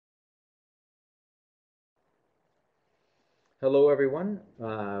Hello, everyone.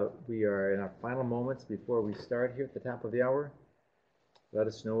 We are in our final moments before we start here at the top of the hour. Let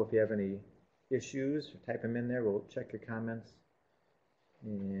us know if you have any issues. Type them in there. We'll check your comments.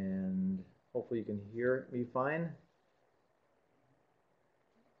 And hopefully you can hear me fine.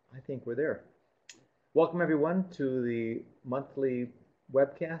 I think we're there. Welcome, everyone, to the monthly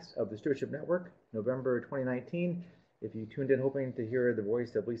webcast of the Stewardship Network, November 2019. If you tuned in hoping to hear the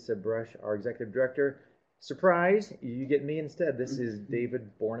voice of Lisa Brush, our Executive Director, surprise, you get me instead. This is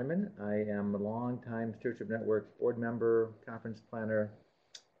David Borneman. I am a longtime Stewardship Network board member, conference planner,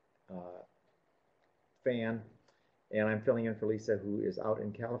 fan, and I'm filling in for Lisa, who is out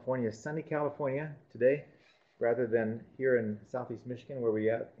in California, sunny California today, rather than here in southeast Michigan, where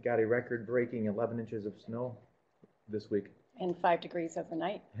we got a record-breaking 11 inches of snow this week. And 5 degrees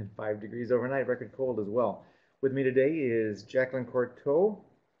overnight. And 5 degrees overnight, record cold as well. With me today is Jacqueline Courteau,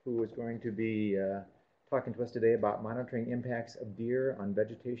 who is going to be talking to us today about monitoring impacts of deer on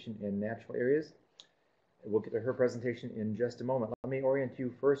vegetation in natural areas. We'll get to her presentation in just a moment. Let me orient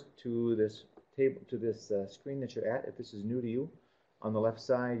you first to this table, to this screen that you're at, if this is new to you. On the left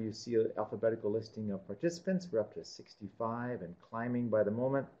side, you see an alphabetical listing of participants. We're up to 65 and climbing by the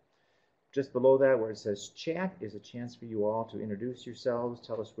moment. Just below that, where it says chat, is a chance for you all to introduce yourselves,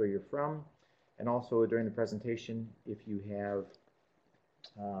 tell us where you're from, and also during the presentation, if you have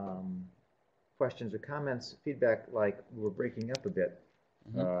questions or comments, feedback like we're breaking up a bit,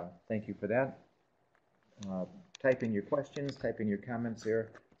 thank you for that. Type in your questions, type in your comments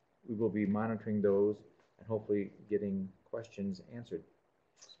there. We will be monitoring those and hopefully getting questions answered.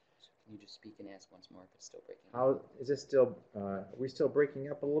 Can you just speak and ask once more if it's still breaking up? How is this still, are we still breaking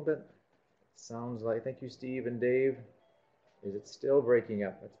up a little bit? Sounds like, thank you, Steve and Dave. Is it still breaking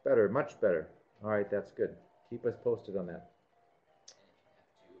up? That's better, much better. All right, that's good. Keep us posted on that.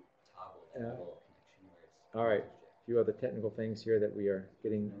 And if you have to toggle connection where it's all right, a few other technical things here that we are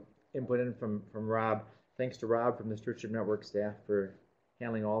getting input in from Rob. Thanks to Rob from the Stewardship Network staff for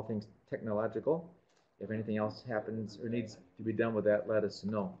handling all things technological. If anything else happens or needs to be done with that, let us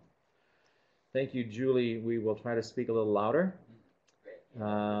know. Thank you, Julie. We will try to speak a little louder.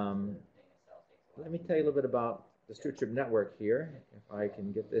 Let me tell you a little bit about the Stewardship Network here, if I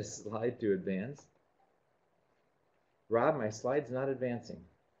can get this slide to advance. Rob, my slide's not advancing.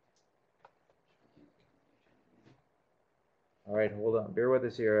 All right, hold on. Bear with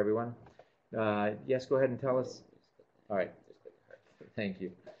us here, everyone. Yes, go ahead and tell us. All right. Thank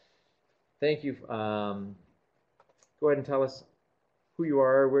you. Thank you. Go ahead and tell us who you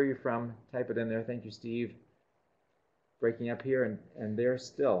are, where you're from. Type it in there. Thank you, Steve. Breaking up here, and they're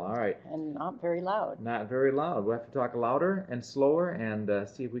still. All right. And not very loud. Not very loud. We'll have to talk louder and slower and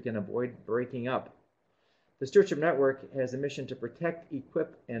see if we can avoid breaking up. The Stewardship Network has a mission to protect,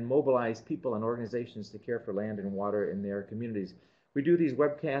 equip, and mobilize people and organizations to care for land and water in their communities. We do these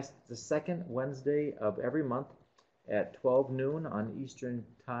webcasts the second Wednesday of every month at 12 noon on Eastern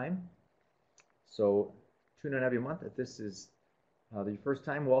Time. So tune in every month. If this is the first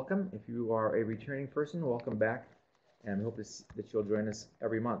time, welcome. If you are a returning person, welcome back. And we hope that you'll join us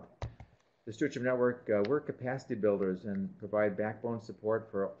every month. The Stewardship Network, we're capacity builders and provide backbone support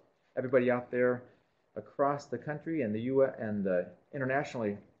for everybody out there across the country and the U.S. and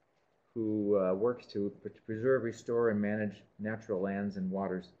internationally who works to preserve, restore, and manage natural lands and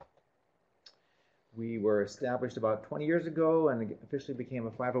waters. We were established about 20 years ago and officially became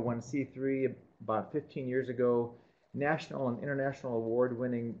a 501c3 about 15 years ago. National and international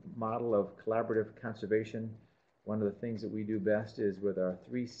award-winning model of collaborative conservation. One of the things that we do best is with our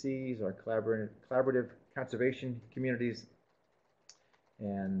 3 C's, our collaborative conservation communities.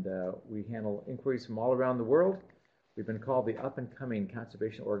 And we handle inquiries from all around the world. We've been called the up-and-coming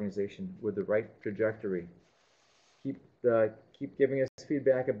conservation organization with the right trajectory. Keep giving us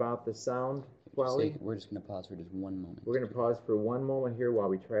feedback about the sound quality. We're just going to pause for just one moment. We're going to pause for one moment here while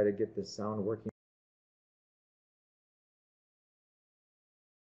we try to get the sound working.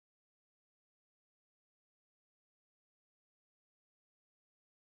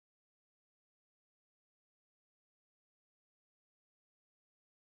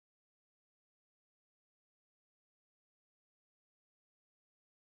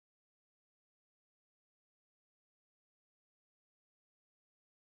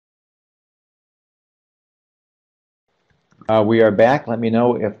 We are back. Let me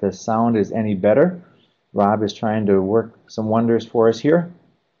know if the sound is any better. Rob is trying to work some wonders for us here.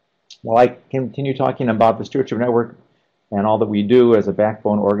 While I continue talking about the Stewardship Network and all that we do as a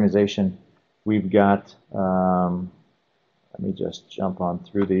backbone organization, we've got, let me just jump on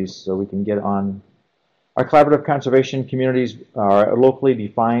through these so we can get on. Our collaborative conservation communities are locally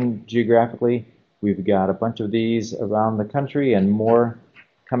defined geographically We've got a bunch of these around the country and more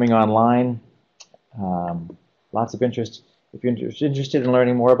coming online. Lots of interest. If you're interested in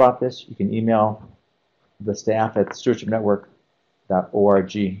learning more about this, you can email the staff at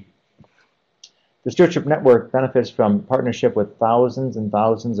stewardshipnetwork.org. The Stewardship Network benefits from partnership with thousands and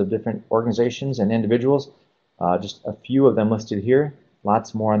thousands of different organizations and individuals. Just a few of them listed here.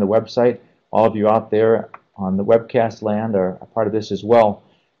 Lots more on the website. All of you out there on the webcast land are a part of this as well.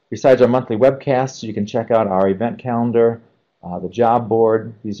 Besides our monthly webcasts, you can check out our event calendar, the job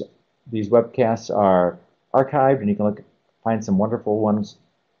board. These webcasts are archived, and you can find some wonderful ones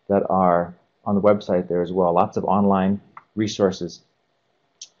that are on the website there as well. Lots of online resources.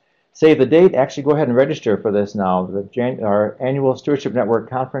 Save the date. Actually, go ahead and register for this now. Our annual Stewardship Network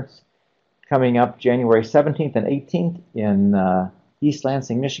Conference coming up January 17th and 18th in East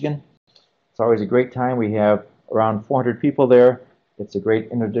Lansing, Michigan. It's always a great time. We have around 400 people there. It's a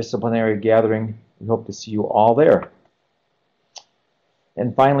great interdisciplinary gathering. We hope to see you all there.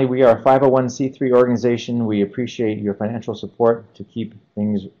 And finally, we are a 501c3 organization. We appreciate your financial support to keep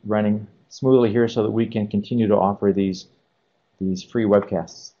things running smoothly here so that we can continue to offer these free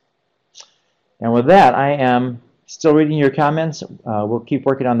webcasts. And with that, I am still reading your comments. We'll keep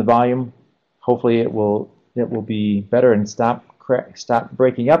working on the volume. Hopefully it will be better and stop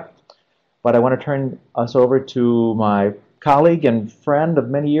breaking up. But I want to turn us over to my colleague and friend of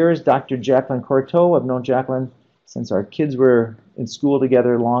many years, Dr. Jacqueline Courteau. I've known Jacqueline since our kids were in school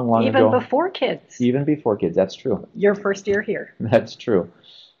together long ago. Even before kids. Even before kids, that's true. Your first year here. That's true.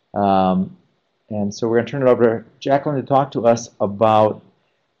 And so we're going to turn it over to Jacqueline to talk to us about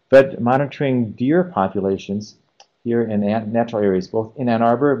monitoring deer populations here in natural areas, both in Ann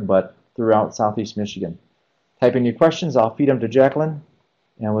Arbor but throughout southeast Michigan. Type in your questions. I'll feed them to Jacqueline.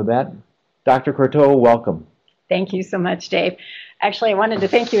 And with that, Dr. Courteau, welcome. Thank you so much, Dave. Actually, I wanted to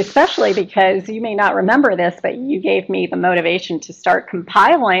thank you especially because you may not remember this, but you gave me the motivation to start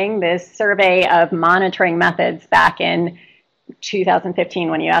compiling this survey of monitoring methods back in 2015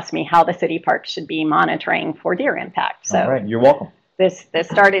 when you asked me how the city park should be monitoring for deer impact. So all right, you're welcome. This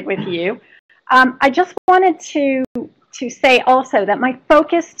started with you. I just wanted to say also that my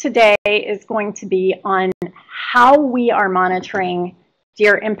focus today is going to be on how we are monitoring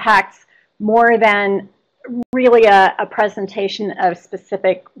deer impacts more than really a presentation of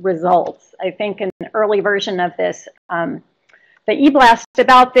specific results. I think an early version of this, the e-blast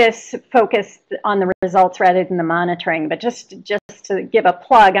about this focused on the results rather than the monitoring. But just to give a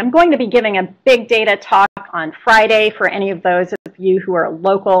plug, I'm going to be giving a big data talk on Friday for any of those of you who are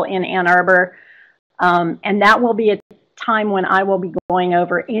local in Ann Arbor. And that will be a time when I will be going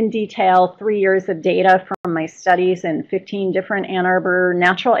over in detail 3 years of data from my studies in 15 different Ann Arbor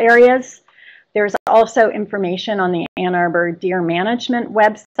natural areas. There's also information on the Ann Arbor Deer Management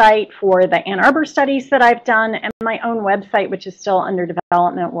website for the Ann Arbor studies that I've done, and my own website, which is still under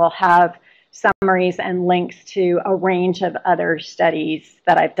development, will have summaries and links to a range of other studies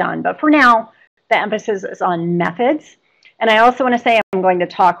that I've done. But for now, the emphasis is on methods. And I also want to say I'm going to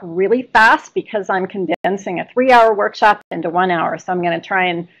talk really fast because I'm condensing a 3-hour workshop into 1 hour. So I'm going to try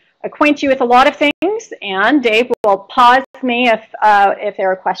and acquaint you with a lot of things, and Dave will pause me if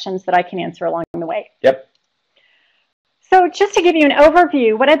there are questions that I can answer along the way. Yep. So just to give you an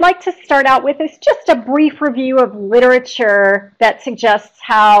overview, what I'd like to start out with is just a brief review of literature that suggests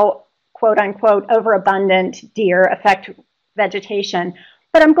how, quote unquote, overabundant deer affect vegetation.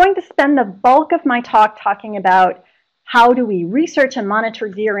 But I'm going to spend the bulk of my talk talking about how do we research and monitor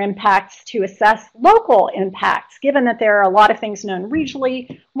deer impacts to assess local impacts, given that there are a lot of things known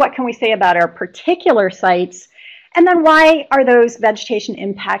regionally. What can we say about our particular sites? And then why are those vegetation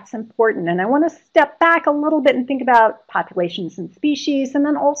impacts important? And I want to step back a little bit and think about populations and species, and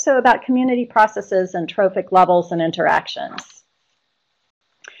then also about community processes and trophic levels and interactions.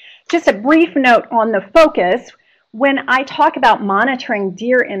 Just a brief note on the focus. When I talk about monitoring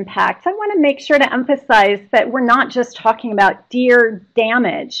deer impacts, I want to make sure to emphasize that we're not just talking about deer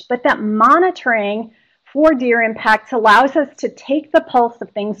damage, but that monitoring for deer impacts allows us to take the pulse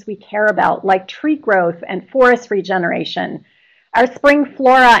of things we care about, like tree growth and forest regeneration, our spring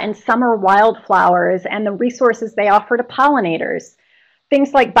flora and summer wildflowers and the resources they offer to pollinators,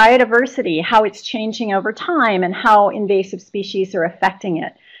 things like biodiversity, how it's changing over time, and how invasive species are affecting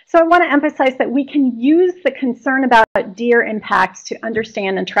it. So I want to emphasize that we can use the concern about deer impacts to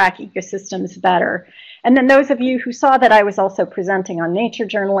understand and track ecosystems better. And then those of you who saw that I was also presenting on nature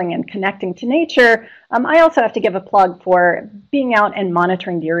journaling and connecting to nature, I also have to give a plug for being out and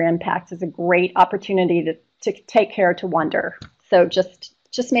monitoring deer impacts is a great opportunity to take care to wonder. So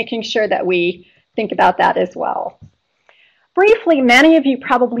just making sure that we think about that as well. Briefly, many of you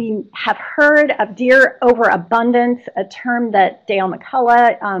probably have heard of deer overabundance, a term that Dale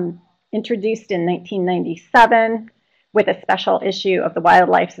McCullough introduced in 1997 with a special issue of the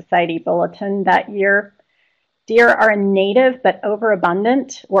Wildlife Society Bulletin that year. Deer are a native but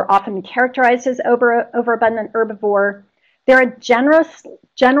overabundant, or often characterized as overabundant herbivore. They're a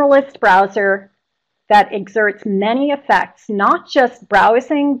generalist browser that exerts many effects, not just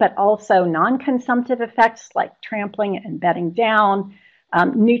browsing, but also non-consumptive effects like trampling and bedding down,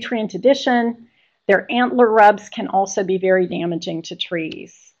 nutrient addition. Their antler rubs can also be very damaging to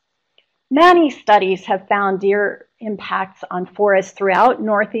trees. Many studies have found deer impacts on forests throughout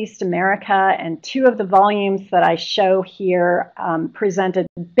Northeast America, and two of the volumes that I show here presented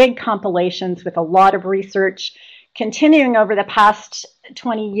big compilations with a lot of research. Continuing over the past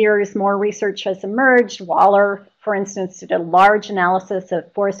 20 years, more research has emerged. Waller, for instance, did a large analysis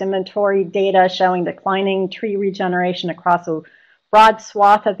of forest inventory data showing declining tree regeneration across a broad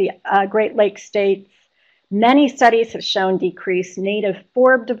swath of the Great Lakes states. Many studies have shown decreased native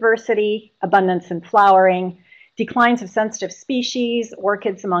forb diversity, abundance in flowering, declines of sensitive species,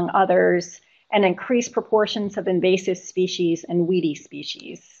 orchids among others, and increased proportions of invasive species and weedy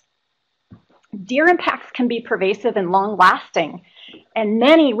species. Deer impacts can be pervasive and long-lasting, and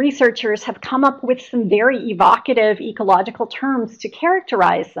many researchers have come up with some very evocative ecological terms to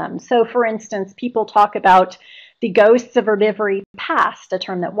characterize them. So, for instance, people talk about the ghosts of herbivory past, a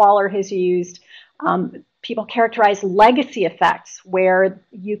term that Waller has used. People characterize legacy effects, where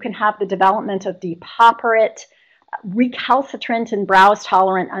you can have the development of depauperate, recalcitrant, and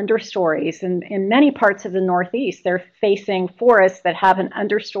browse-tolerant understories. And in many parts of the Northeast, they're facing forests that have an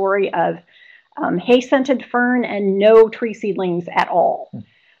understory of hay-scented fern and no tree seedlings at all.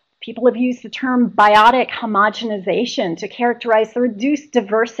 People have used the term biotic homogenization to characterize the reduced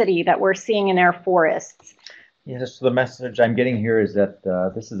diversity that we're seeing in our forests. Yes, so the message I'm getting here is that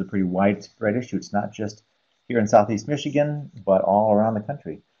this is a pretty widespread issue. It's not just here in Southeast Michigan, but all around the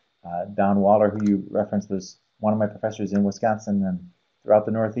country. Don Waller, who you referenced, was one of my professors in Wisconsin, and throughout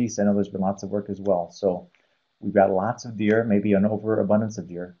the Northeast, I know there's been lots of work as well. So we've got lots of deer, maybe an overabundance of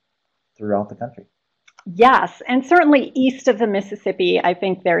deer throughout the country. Yes, and certainly east of the Mississippi, I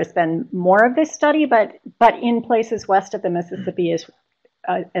think there has been more of this study, but in places west of the Mississippi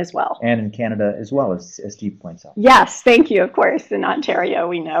as well. And in Canada as well, as Steve points out. Yes, thank you, of course, in Ontario,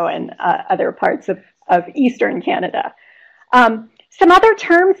 we know, and other parts of eastern Canada. Some other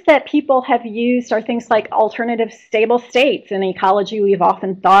terms that people have used are things like alternative stable states. In ecology, we've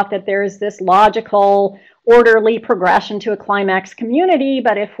often thought that there's this logical, orderly progression to a climax community,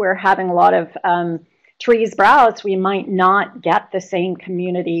 but if we're having a lot of trees browse, we might not get the same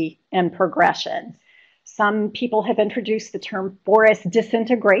community and progression. Some people have introduced the term forest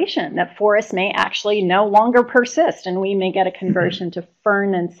disintegration, that forests may actually no longer persist, and we may get a conversion to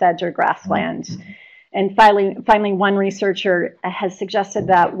fern and sedge or grassland. And finally, one researcher has suggested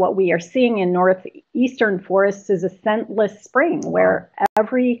that what we are seeing in northeastern forests is a scentless spring, where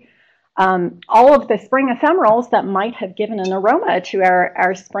all of the spring ephemerals that might have given an aroma to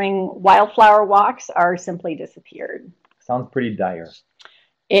our spring wildflower walks are simply disappeared. Sounds pretty dire.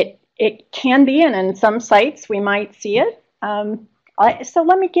 It can be, and in some sites we might see it. So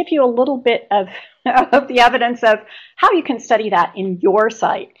let me give you a little bit of the evidence of how you can study that in your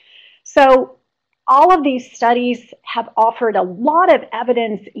site. So all of these studies have offered a lot of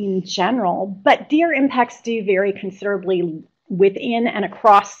evidence in general, but deer impacts do vary considerably within and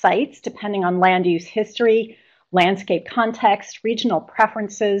across sites, depending on land use history, landscape context, regional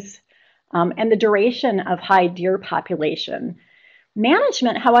preferences, and the duration of high deer population.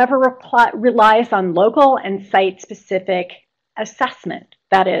 Management, however, relies on local and site-specific assessment,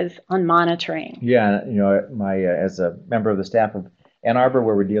 that is, on monitoring. Yeah, you know, as a member of the staff of Ann Arbor,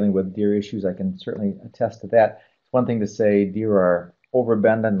 where we're dealing with deer issues, I can certainly attest to that. It's one thing to say deer are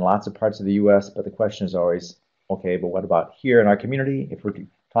overabundant in lots of parts of the U.S., but the question is always, okay, but what about here in our community? If we're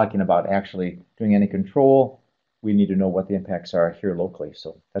talking about actually doing any control, we need to know what the impacts are here locally.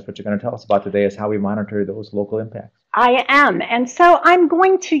 So that's what you're going to tell us about today, is how we monitor those local impacts. I am. And so I'm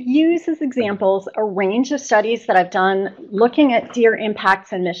going to use as examples a range of studies that I've done looking at deer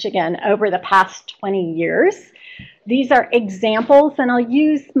impacts in Michigan over the past 20 years. These are examples, and I'll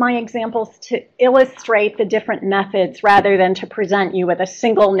use my examples to illustrate the different methods rather than to present you with a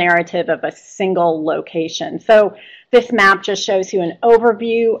single narrative of a single location. So this map just shows you an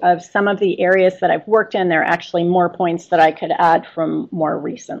overview of some of the areas that I've worked in. There are actually more points that I could add from more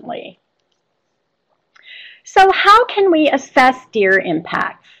recently. So how can we assess deer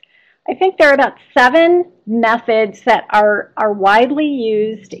impacts? I think there are about 7 methods that are widely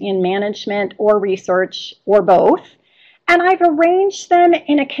used in management or research or both. And I've arranged them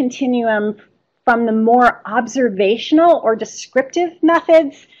in a continuum from the more observational or descriptive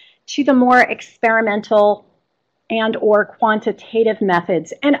methods to the more experimental and or quantitative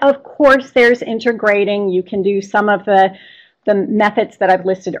methods. And of course, there's integrating. You can do some of the methods that I've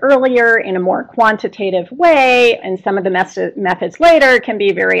listed earlier in a more quantitative way, and some of the methods later can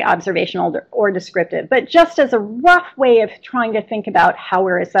be very observational or descriptive. But just as a rough way of trying to think about how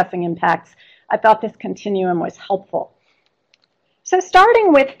we're assessing impacts, I thought this continuum was helpful. So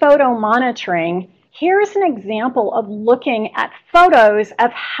starting with photo monitoring, here's an example of looking at photos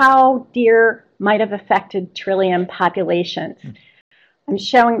of how deer might have affected trillium populations. I'm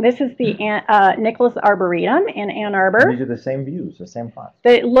showing, this is the Nicholas Arboretum in Ann Arbor. These are the same views, the same plots.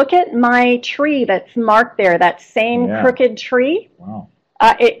 Look at my tree that's marked there, that same crooked tree. Wow.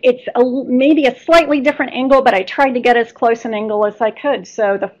 It's maybe a slightly different angle, but I tried to get as close an angle as I could.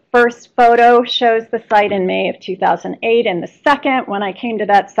 So the first photo shows the site in May of 2008, and the second, when I came to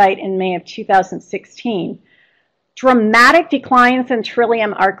that site in May of 2016. Dramatic declines in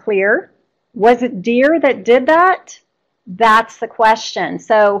trillium are clear. Was it deer that did that? That's the question.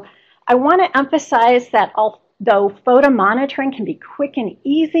 So I want to emphasize that although photo monitoring can be quick and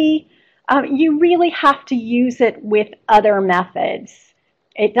easy, you really have to use it with other methods.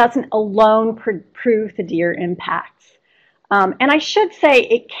 It doesn't alone prove the deer impacts. And I should say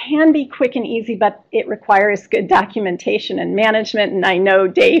it can be quick and easy, but it requires good documentation and management. And I know,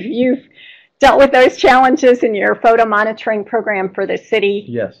 Dave, you've dealt with those challenges in your photo monitoring program for the city.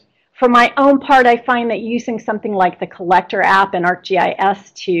 Yes. For my own part, I find that using something like the Collector app and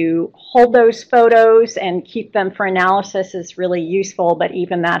ArcGIS to hold those photos and keep them for analysis is really useful, but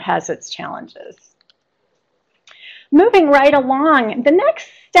even that has its challenges. Moving right along, the next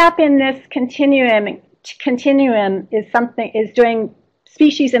step in this continuum is doing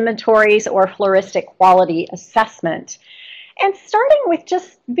species inventories or floristic quality assessment. And starting with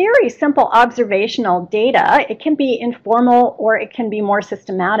just very simple observational data, it can be informal or it can be more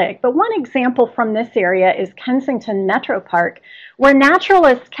systematic. But one example from this area is Kensington Metropark, where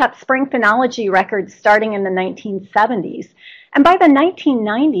naturalists kept spring phenology records starting in the 1970s. And by the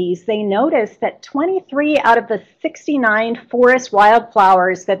 1990s, they noticed that 23 out of the 69 forest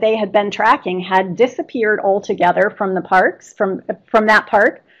wildflowers that they had been tracking had disappeared altogether from the parks, from that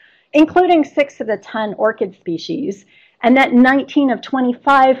park, including 6 of the 10 orchid species, and that 19 of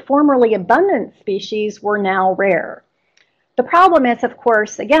 25 formerly abundant species were now rare. The problem is, of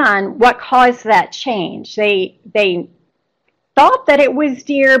course, again, what caused that change? They thought that it was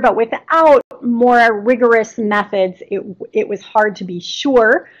deer, but without more rigorous methods, it was hard to be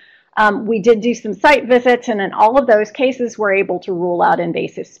sure. We did do some site visits, and in all of those cases, we're able to rule out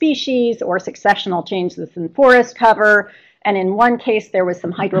invasive species or successional changes in forest cover. And in one case, there was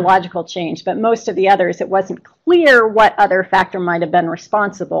some hydrological change, but most of the others, it wasn't clear what other factor might have been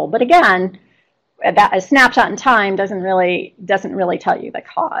responsible. But again, a snapshot in time doesn't really tell you the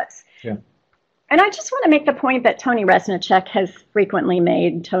cause. Yeah. And I just want to make the point that Tony Resnicek has frequently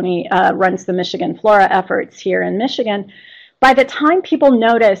made. Tony runs the Michigan Flora efforts here in Michigan. By the time people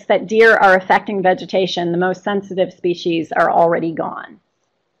notice that deer are affecting vegetation, the most sensitive species are already gone.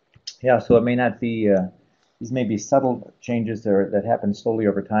 Yeah, so it may not be, these may be subtle changes that happen slowly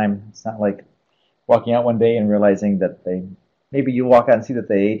over time. It's not like walking out one day and realizing that maybe you walk out and see that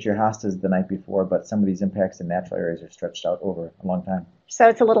they ate your hostas the night before, but some of these impacts in natural areas are stretched out over a long time. So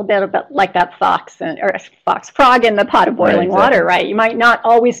it's a little bit like that frog in the pot of boiling water, right? You might not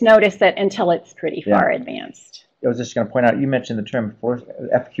always notice it until it's pretty far advanced. I was just going to point out, you mentioned the term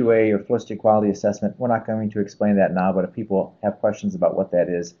FQA or Floristic Quality Assessment. We're not going to explain that now, but if people have questions about what that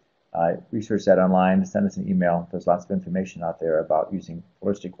is, research that online, send us an email. There's lots of information out there about using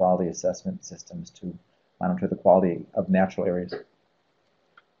floristic quality assessment systems to monitor the quality of natural areas.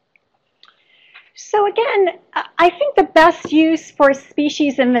 So again, I think the best use for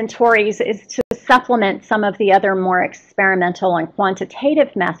species inventories is to supplement some of the other more experimental and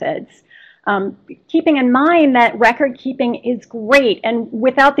quantitative methods. Keeping in mind that record keeping is great, and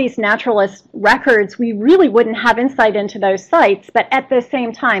without these naturalist records, we really wouldn't have insight into those sites, but at the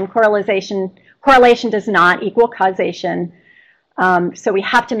same time, correlation does not equal causation. So we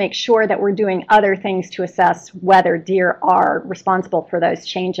have to make sure that we're doing other things to assess whether deer are responsible for those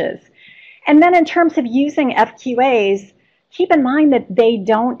changes. And then in terms of using FQAs, keep in mind that they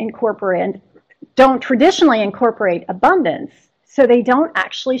don't traditionally incorporate abundance. So they don't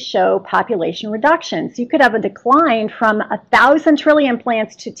actually show population reductions. You could have a decline from 1,000 trillium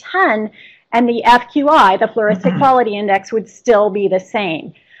plants to 10, and the FQI, the Floristic Quality Index, would still be the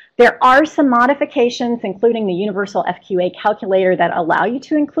same. There are some modifications, including the universal FQA calculator, that allow you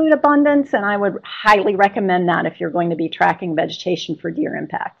to include abundance, and I would highly recommend that if you're going to be tracking vegetation for deer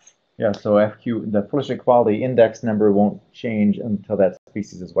impacts. Yeah, so FQ, the flourishing quality index number won't change until that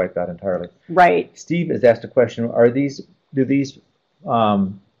species is wiped out entirely. Right. Steve has asked a question: do these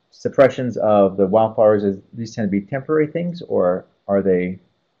suppressions of the wildflowers, these tend to be temporary things, or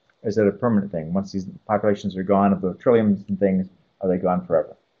is it a permanent thing? Once these populations are gone of the trilliums and things, are they gone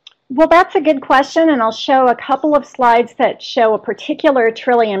forever? Well, that's a good question, and I'll show a couple of slides that show a particular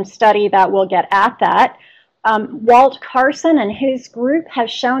trillium study that will get at that. Walt Carson and his group have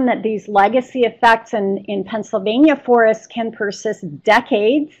shown that these legacy effects in Pennsylvania forests can persist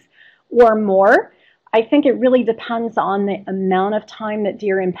decades or more. I think it really depends on the amount of time that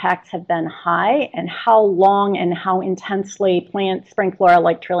deer impacts have been high and how long and how intensely plant spring flora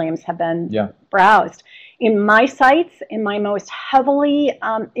like trilliums have been browsed. In my sites, in my most heavily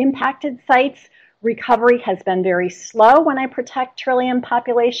impacted sites, recovery has been very slow when I protect trillium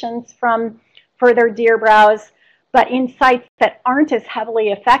populations from further deer browse, but in sites that aren't as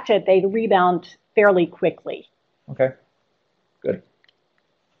heavily affected, they rebound fairly quickly. Okay, good.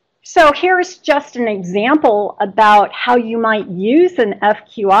 So here's just an example about how you might use an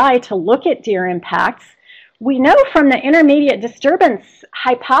FQI to look at deer impacts. We know from the intermediate disturbance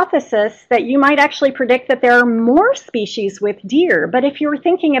hypothesis that you might actually predict that there are more species with deer. But if you're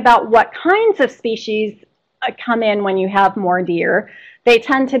thinking about what kinds of species come in when you have more deer, they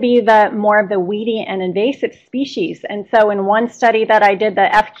tend to be more of the weedy and invasive species. And so in one study that I did, the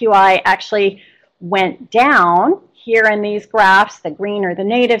FQI actually went down. Here in these graphs, the green are the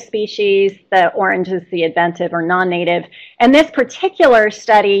native species, the orange is the inventive or non-native. And this particular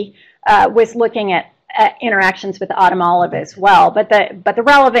study was looking at interactions with autumn olive as well. But the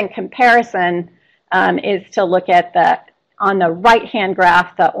relevant comparison is to look at on the right-hand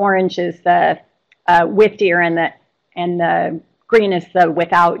graph, the orange is the with deer and the green is the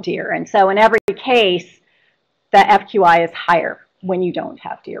without deer. And so in every case, the FQI is higher when you don't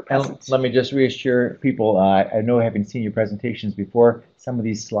have deer present. Let me just reassure people, I know having seen your presentations before, some of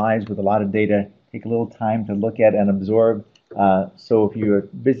these slides with a lot of data take a little time to look at and absorb. So if you're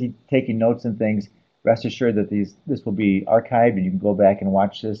busy taking notes and things, rest assured that this will be archived and you can go back and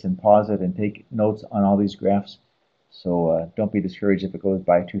watch this and pause it and take notes on all these graphs. So don't be discouraged if it goes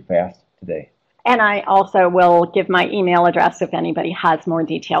by too fast today. And I also will give my email address if anybody has more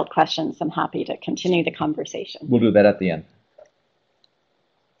detailed questions. I'm happy to continue the conversation. We'll do that at the end.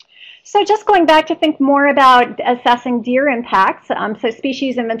 So just going back to think more about assessing deer impacts, so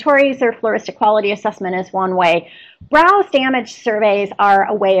species inventories or floristic quality assessment is one way. Browse damage surveys are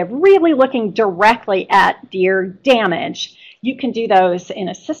a way of really looking directly at deer damage. You can do those in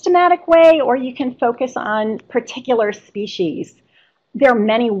a systematic way, or you can focus on particular species. There are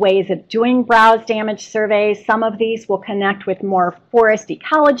many ways of doing browse damage surveys. Some of these will connect with more forest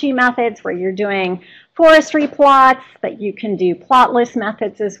ecology methods where you're doing forestry plots, but you can do plotless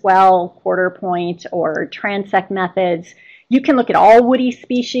methods as well, quarter point or transect methods. You can look at all woody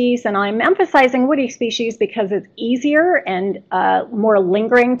species, and I'm emphasizing woody species because it's easier and more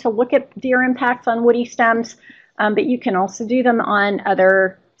lingering to look at deer impacts on woody stems, but you can also do them on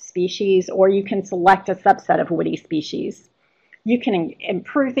other species, or you can select a subset of woody species. You can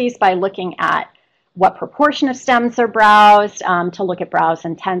improve these by looking at what proportion of stems are browsed, to look at browse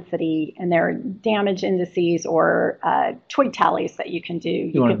intensity, and there are damage indices or twig tallies that you can do.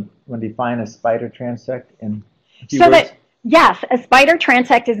 You want to define a spider transect in a few words? That, yes, a spider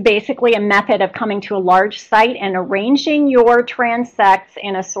transect is basically a method of coming to a large site and arranging your transects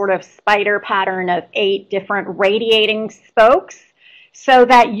in a sort of spider pattern of 8 different radiating spokes so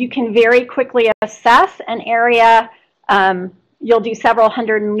that you can very quickly assess an area. You'll do several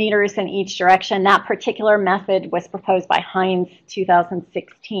hundred meters in each direction. That particular method was proposed by Hines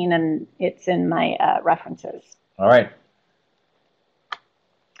 2016, and it's in my references. All right.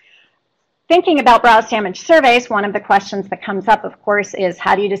 Thinking about browse damage surveys, one of the questions that comes up, of course, is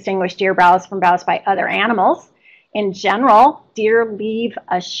how do you distinguish deer browse from browse by other animals? In general, deer leave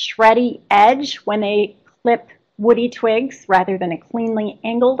a shreddy edge when they clip woody twigs rather than a cleanly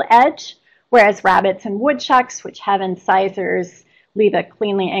angled edge. Whereas rabbits and woodchucks, which have incisors, leave a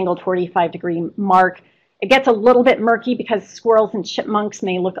cleanly angled 45-degree mark. It gets a little bit murky because squirrels and chipmunks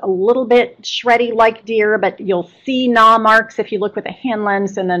may look a little bit shreddy like deer, but you'll see gnaw marks if you look with a hand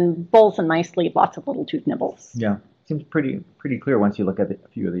lens, and then bulls and mice leave lots of little tooth nibbles. Yeah, seems pretty clear once you look at a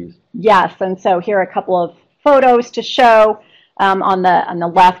few of these. Yes, and so here are a couple of photos to show. On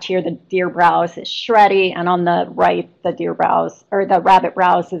the left here, the deer browse is shreddy, and on the right, the deer browse or the rabbit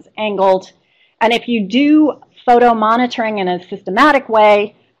browse is angled. And if you do photo monitoring in a systematic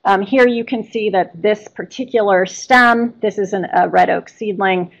way, Here you can see that this particular stem, this is a red oak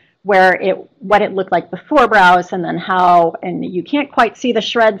seedling, what it looked like before browse, and then how, and you can't quite see the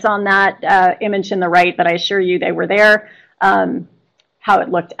shreds on that image in the right, but I assure you they were there, how it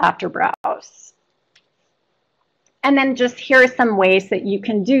looked after browse. And then just here are some ways that you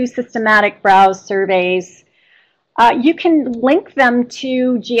can do systematic browse surveys. You can link them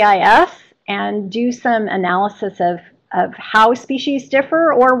to GIS and do some analysis of how species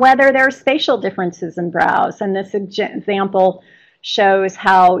differ or whether there are spatial differences in browse. And this example shows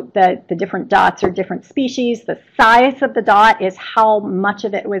how the different dots are different species. The size of the dot is how much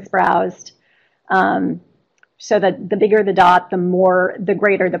of it was browsed. So that the bigger the dot, the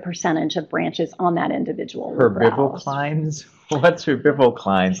greater the percentage of branches on that individual. Herbivoclines? What's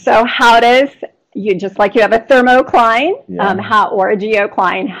herbivoclines? So how does, just like you have a thermocline, yeah. Or a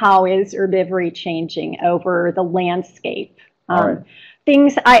geocline, how is herbivory changing over the landscape? Right.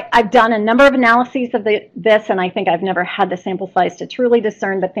 Things, I've done a number of analyses of this, and I think I've never had the sample size to truly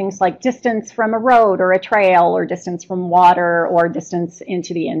discern, but things like distance from a road or a trail, or distance from water, or distance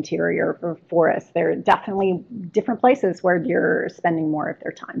into the interior or forest. There are definitely different places where deer are spending more of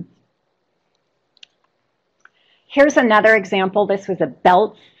their time. Here's another example. This was a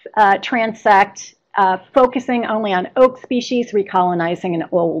belt transect, focusing only on oak species, recolonizing an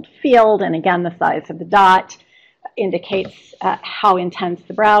old field, and again, the size of the dot indicates how intense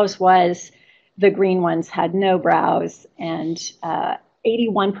the browse was. The green ones had no browse, and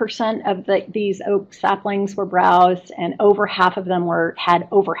 81% of these oak saplings were browsed, and over half of them had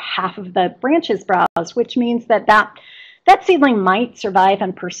over half of the branches browsed, which means that seedling might survive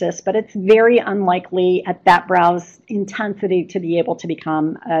and persist, but it's very unlikely at that browse intensity to be able to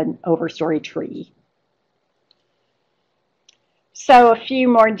become an overstory tree. So a few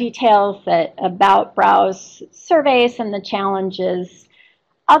more details about browse surveys and the challenges.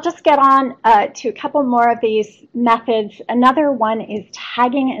 I'll just get on to a couple more of these methods. Another one is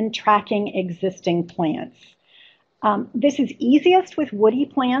tagging and tracking existing plants. This is easiest with woody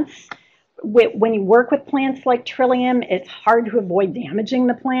plants. When you work with plants like Trillium, it's hard to avoid damaging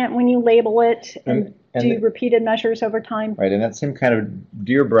the plant when you label it and do repeated measures over time. Right, and that same kind of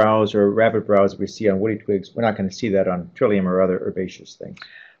deer browse or rabbit browse that we see on woody twigs, we're not going to see that on Trillium or other herbaceous things.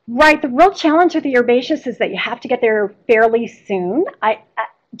 Right, the real challenge with the herbaceous is that you have to get there fairly soon.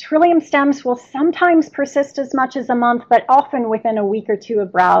 Trillium stems will sometimes persist as much as a month, but often within a week or two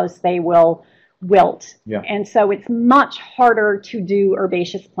of browse, they will wilt. Yeah. And so it's much harder to do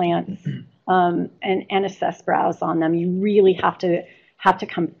herbaceous plants and assess browse on them. You really have to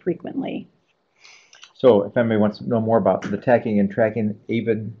come frequently. So if anybody wants to know more about the tagging and tracking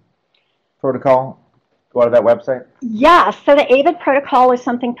AVID protocol, go out to that website? Yeah, so the AVID protocol is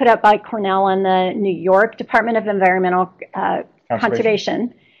something put up by Cornell and the New York Department of Environmental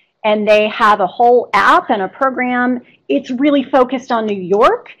Conservation. And they have a whole app and a program. It's really focused on New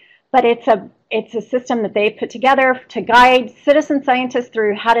York, but it's a system that they put together to guide citizen scientists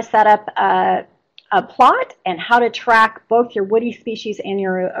through how to set up a plot and how to track both your woody species and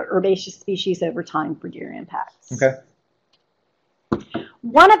your herbaceous species over time for deer impacts. Okay.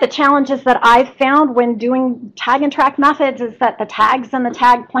 One of the challenges that I've found when doing tag and track methods is that the tags and the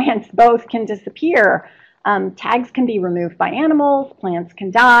tag plants both can disappear. Tags can be removed by animals, plants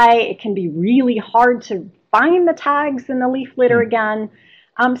can die, it can be really hard to find the tags in the leaf litter again.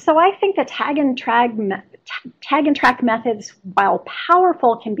 So I think the tag and track methods, while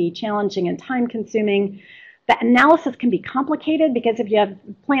powerful, can be challenging and time consuming. The analysis can be complicated because if you have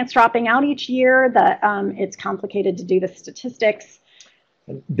plants dropping out each year, it's complicated to do the statistics.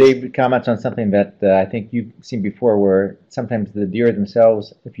 Dave comments on something that I think you've seen before, where sometimes the deer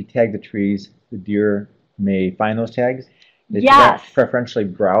themselves, if you tag the trees, the deer may find those tags. They preferentially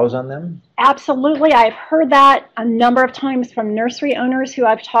browse on them? Absolutely. I've heard that a number of times from nursery owners who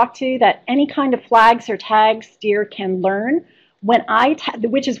I've talked to, that any kind of flags or tags deer can learn.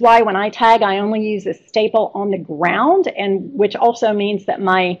 Which is why when I tag, I only use a staple on the ground, and which also means that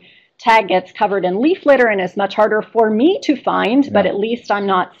my tag gets covered in leaf litter and is much harder for me to find, but at least I'm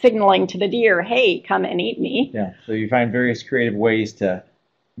not signaling to the deer, hey, come and eat me. Yeah, so you find various creative ways to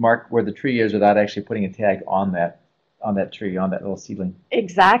mark where the tree is without actually putting a tag on that tree, on that little seedling.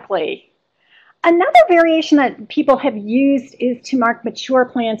 Exactly. Another variation that people have used is to mark mature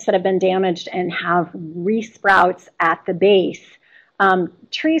plants that have been damaged and have resprouts at the base.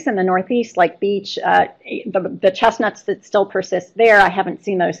 Trees in the Northeast, like beech, the chestnuts that still persist there, I haven't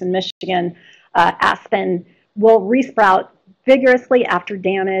seen those in Michigan, aspen, will resprout vigorously after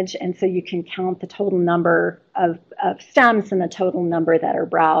damage, and so you can count the total number of stems and the total number that are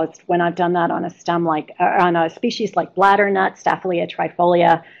browsed. When I've done that on a stem like on a species like bladdernut, Staphylia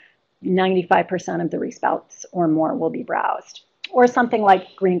trifolia, 95% of the respouts or more will be browsed. Or something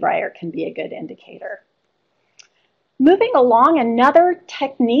like greenbrier can be a good indicator. Moving along, another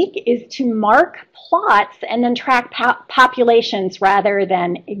technique is to mark plots and then track populations rather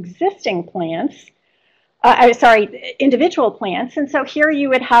than existing plants. Individual plants. And so here you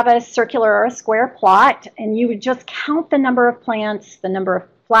would have a circular or a square plot, and you would just count the number of plants, the number of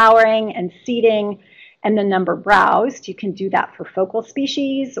flowering and seeding, and the number browsed. You can do that for focal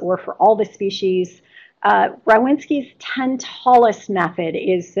species or for all the species. Rowinski's 10 tallest method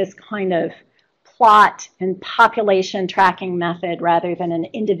is this kind of plot and population tracking method rather than an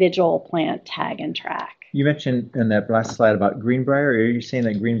individual plant tag and track. You mentioned in that last slide about greenbrier. Are you saying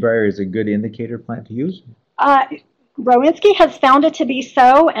that greenbrier is a good indicator plant to use? Rowinski has found it to be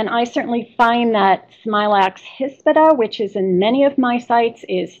so, and I certainly find that Smilax hispida, which is in many of my sites,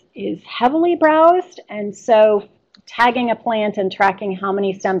 is heavily browsed, and so tagging a plant and tracking how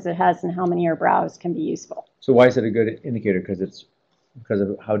many stems it has and how many are browsed can be useful. So why is it a good indicator? Because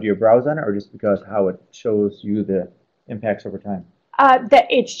of how deer browse on it, or just because how it shows you the impacts over time?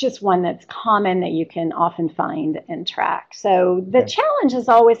 It's just one that's common that you can often find and track. So the challenge is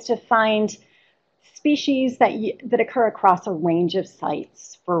always to find species that occur across a range of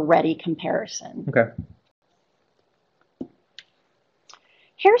sites for ready comparison. Okay.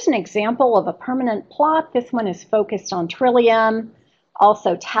 Here's an example of a permanent plot. This one is focused on Trillium,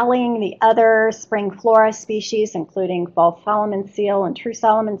 also tallying the other spring flora species, including fall Solomon seal and true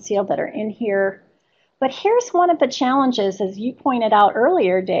Solomon seal that are in here. But here's one of the challenges, as you pointed out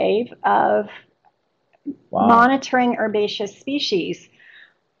earlier, Dave, of monitoring herbaceous species.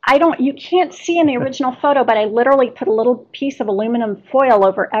 You can't see in the original photo, but I literally put a little piece of aluminum foil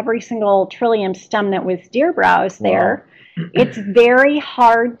over every single Trillium stem that was deer browse there. It's very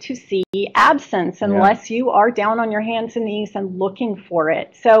hard to see absence unless you are down on your hands and knees and looking for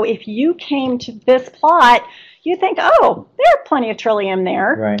it. So if you came to this plot, you think, oh, there are plenty of Trillium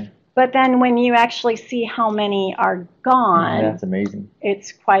there. Right. But then when you actually see how many are gone, that's amazing.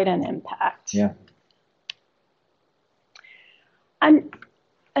 It's quite an impact. Yeah.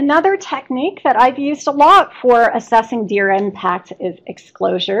 Another technique that I've used a lot for assessing deer impact is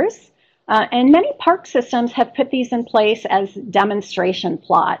exclosures. And many park systems have put these in place as demonstration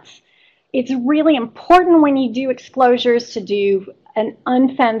plots. It's really important when you do exclosures to do an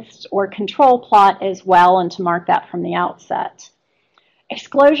unfenced or control plot as well and to mark that from the outset.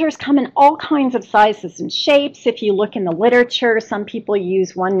 Exclosures come in all kinds of sizes and shapes. If you look in the literature, some people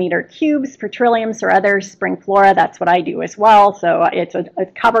use 1 meter cubes for Trilliums or other spring flora. That's what I do as well. So it's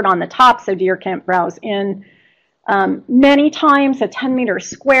covered on the top so deer can't browse in. Many times a 10 meter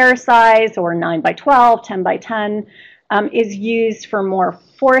square size or 9 by 12, 10 by 10 is used for more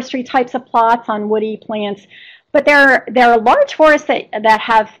forestry types of plots on woody plants. But there are large forests that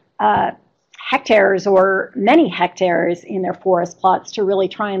have hectares or many hectares in their forest plots to really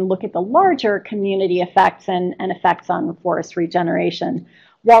try and look at the larger community effects and effects on forest regeneration.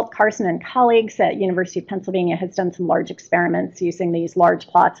 Walt Carson and colleagues at University of Pennsylvania has done some large experiments using these large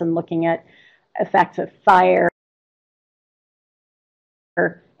plots and looking at effects of fire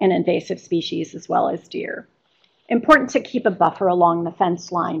and invasive species as well as deer. Important to keep a buffer along the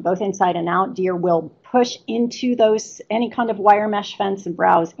fence line, both inside and out. Deer will push into any kind of wire mesh fence and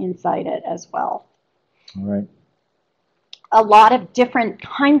browse inside it as well. All right. A lot of different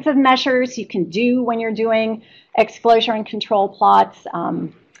kinds of measures you can do when you're doing exclosure and control plots.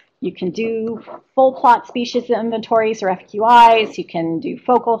 You can do full plot species inventories or FQIs. You can do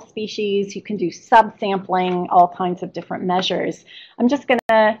focal species. You can do subsampling, all kinds of different measures. I'm just going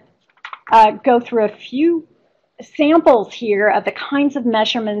to go through a few samples here of the kinds of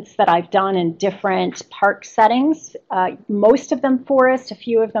measurements that I've done in different park settings, most of them forest, a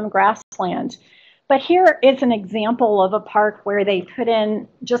few of them grassland. But here is an example of a park where they put in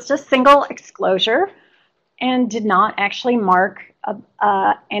just a single exclosure and did not actually mark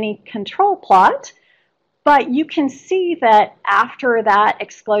any control plot. But you can see that after that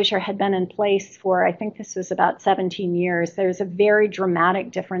exclosure had been in place for, I think this was about 17 years, there's a very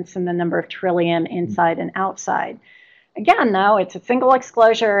dramatic difference in the number of Trillium inside and outside. Again, though, it's a single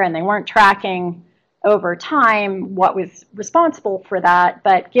exclosure and they weren't tracking over time what was responsible for that,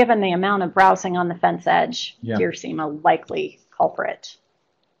 but given the amount of browsing on the fence edge, deer seem a likely culprit.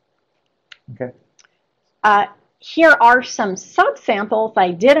 Okay. Here are some subsamples I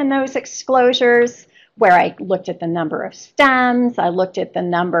did in those exclosures, where I looked at the number of stems, I looked at the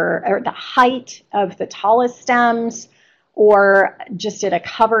number or the height of the tallest stems, or just did a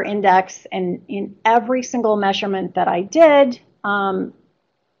cover index, and in every single measurement that I did,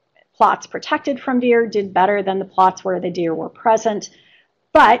 plots protected from deer did better than the plots where the deer were present.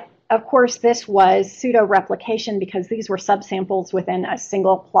 But of course, this was pseudo-replication because these were subsamples within a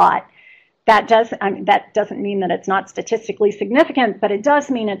single plot. That doesn't mean that it's not statistically significant, but it does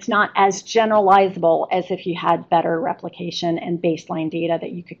mean it's not as generalizable as if you had better replication and baseline data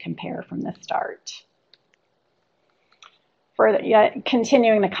that you could compare from the start.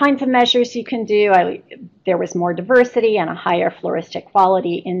 Continuing the kinds of measures you can do, there was more diversity and a higher floristic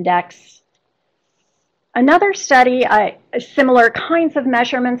quality index. Another study, similar kinds of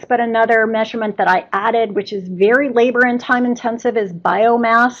measurements, but another measurement that I added, which is very labor and time intensive, is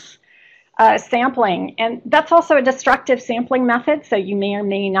biomass sampling. And that's also a destructive sampling method, so you may or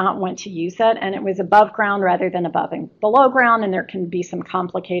may not want to use it. And it was above ground rather than above and below ground, and there can be some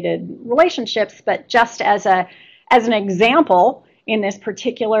complicated relationships, but just as an example, in this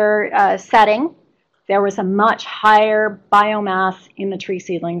particular setting, there was a much higher biomass in the tree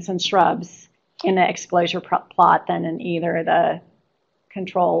seedlings and shrubs in the exclosure plot than in either the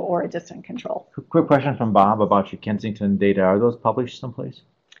control or a distant control. Quick question from Bob about your Kensington data. Are those published someplace?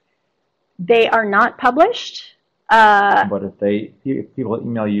 They are not published. But if people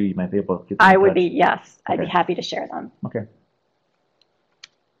email you, you might be able to get them in touch. Yes, Okay. I'd be happy to share them. Okay.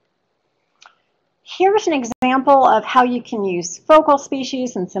 Here's an example of how you can use focal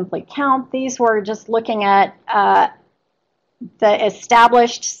species and simply count. These were just looking at the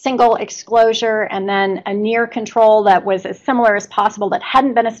established single exclosure and then a near control that was as similar as possible that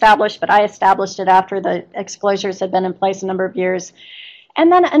hadn't been established, but I established it after the exclosures had been in place a number of years.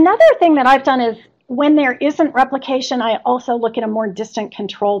 And then another thing that I've done is when there isn't replication, I also look at a more distant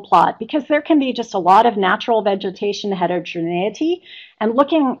control plot because there can be just a lot of natural vegetation heterogeneity, and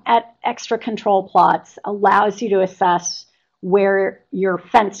looking at extra control plots allows you to assess where your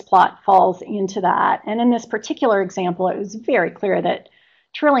fence plot falls into that. And in this particular example, it was very clear that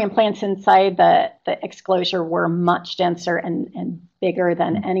trillium plants inside the exclosure were much denser and bigger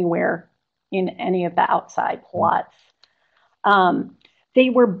than anywhere in any of the outside plots. They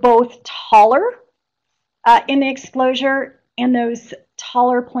were both taller in the exclosure, and those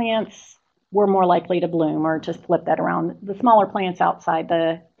taller plants were more likely to bloom, or to flip that around. The smaller plants outside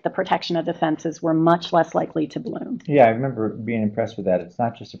the protection of the fences were much less likely to bloom. Yeah, I remember being impressed with that. It's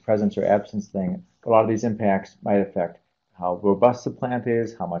not just a presence or absence thing. A lot of these impacts might affect how robust the plant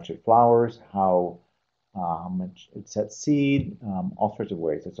is, how much it flowers, how much it sets seed, all sorts of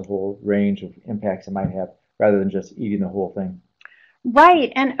ways. It's a whole range of impacts it might have rather than just eating the whole thing.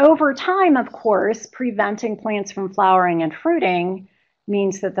 Right, and over time, of course, preventing plants from flowering and fruiting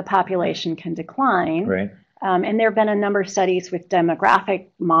means that the population can decline. Right. And there have been a number of studies with demographic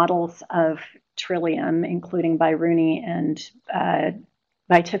models of trillium, including by Rooney and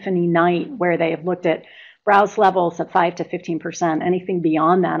by Tiffany Knight, where they have looked at browse levels of 5 to 15%. Anything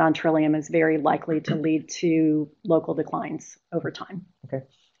beyond that on trillium is very likely to lead to local declines over time. Okay.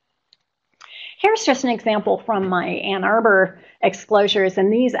 Here's just an example from my Ann Arbor exclosures,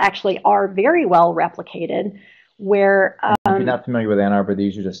 and these actually are very well replicated. Where if you're not familiar with Ann Arbor,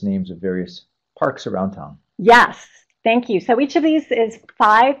 these are just names of various parks around town. Yes, thank you. So each of these is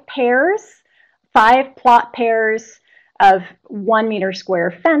 5 plot pairs of 1 meter square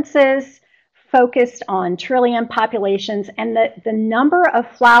fences focused on trillium populations, and the number of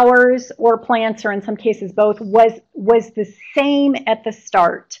flowers or plants, or in some cases both, was the same at the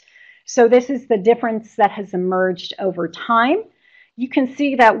start. So this is the difference that has emerged over time. You can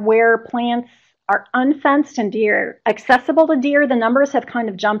see that where plants are unfenced and deer accessible to deer, the numbers have kind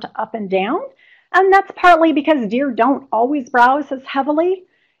of jumped up and down. And that's partly because deer don't always browse as heavily.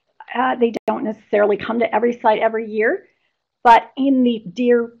 They don't necessarily come to every site every year. But in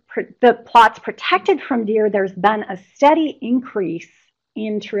the plots protected from deer, there's been a steady increase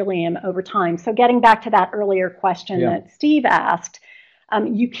in trillium over time. So getting back to that earlier question that Steve asked,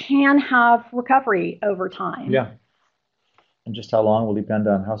 you can have recovery over time. Yeah. And just how long will depend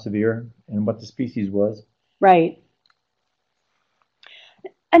on how severe and what the species was. Right.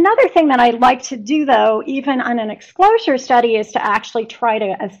 Another thing that I like to do, though, even on an exclosure study, is to actually try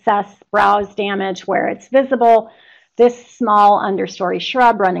to assess browse damage where it's visible. This small understory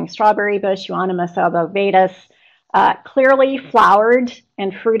shrub running strawberry bush, Euonymus obovatus, clearly flowered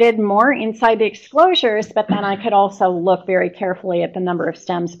and fruited more inside the exclosures, but then I could also look very carefully at the number of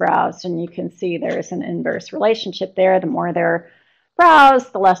stems browsed, and you can see there's an inverse relationship there. The more they're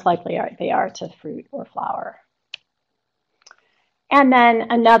browsed, the less likely they are to fruit or flower. And then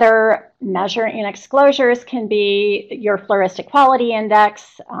another measure in exclosures can be your floristic quality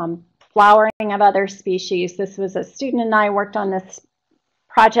index. flowering of other species. This was a student and I worked on this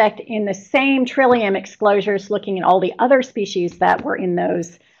project in the same trillium exclosures, looking at all the other species that were in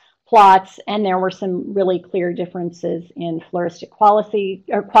those plots, and there were some really clear differences in floristic quality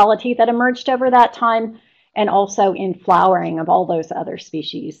that emerged over that time, and also in flowering of all those other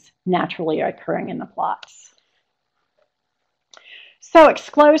species naturally occurring in the plots. So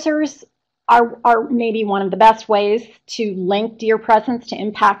exclosures are maybe one of the best ways to link deer presence to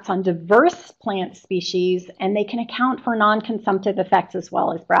impacts on diverse plant species, and they can account for non-consumptive effects as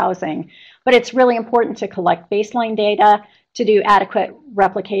well as browsing. But it's really important to collect baseline data, to do adequate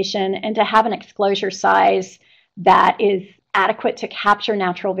replication, and to have an exclosure size that is adequate to capture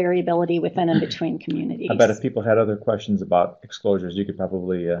natural variability within and between communities. I bet if people had other questions about exclosures, you could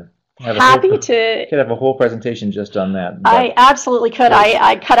probably could have a whole presentation just on that. But I absolutely could.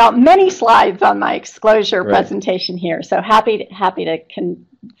 I cut out many slides on my exclosure presentation here, so happy to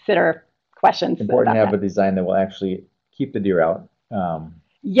consider questions. Important to have a design that will actually keep the deer out.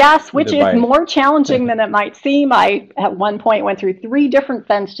 Yes, which is more challenging than it might seem. I, at one point, went through 3 different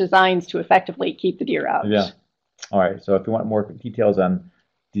fence designs to effectively keep the deer out. Yeah. All right. So if you want more details on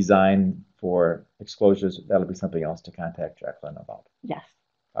design for exclosures, that'll be something else to contact Jacqueline about. Yes.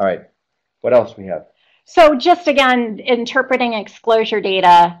 All right. What else we have? So just again, interpreting exclosure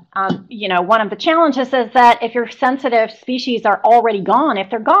data, one of the challenges is that if your sensitive species are already gone, if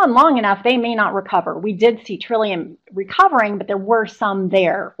they're gone long enough, they may not recover. We did see trillium recovering, but there were some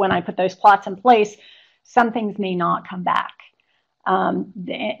there. When I put those plots in place, some things may not come back.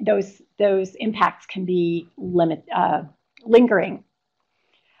 Those impacts can be lingering.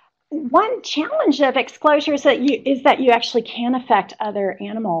 One challenge of exclosures is that you actually can affect other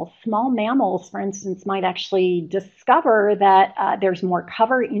animals. Small mammals, for instance, might actually discover that there's more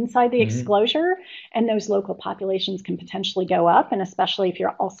cover inside the exclosure, and those local populations can potentially go up, and especially if you're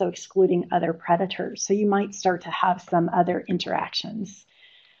also excluding other predators. So you might start to have some other interactions.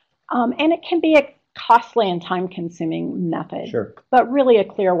 And it can be a costly and time-consuming method, but really a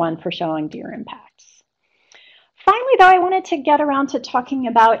clear one for showing deer impacts. Finally, though, I wanted to get around to talking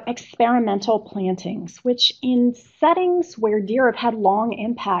about experimental plantings, which in settings where deer have had long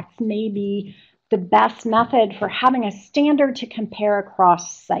impacts may be the best method for having a standard to compare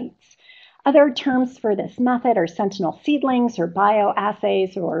across sites. Other terms for this method are sentinel seedlings or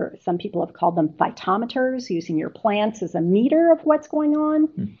bioassays, or some people have called them phytometers, using your plants as a meter of what's going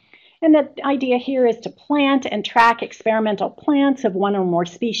on. And the idea here is to plant and track experimental plants of one or more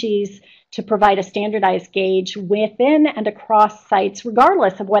species to provide a standardized gauge within and across sites,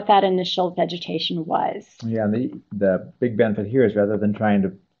 regardless of what that initial vegetation was. Yeah, and the big benefit here is rather than trying to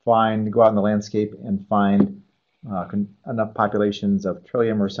go out in the landscape and find enough populations of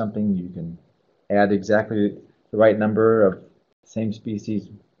trillium or something, you can add exactly the right number of same species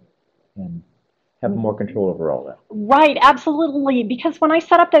and have more control over all that. Right, absolutely. Because when I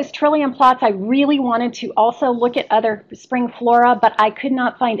set up those trillium plots, I really wanted to also look at other spring flora, but I could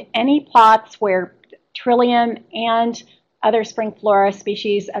not find any plots where trillium and other spring flora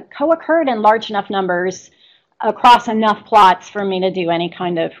species co-occurred in large enough numbers across enough plots for me to do any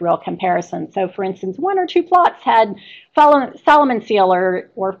kind of real comparison. So for instance, 1 or 2 plots had Solomon seal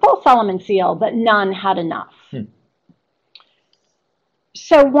or full Solomon seal, but none had enough.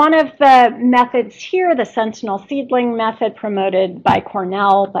 So one of the methods here, the sentinel seedling method promoted by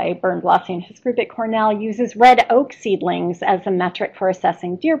Cornell, by Bernd Blasi and his group at Cornell, uses red oak seedlings as a metric for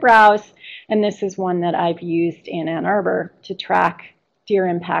assessing deer browse. And this is one that I've used in Ann Arbor to track deer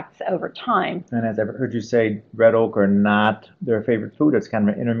impacts over time. And as I've heard you say, red oak are not their favorite food. It's kind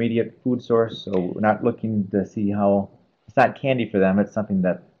of an intermediate food source. So we're not looking to see how, it's not candy for them. It's something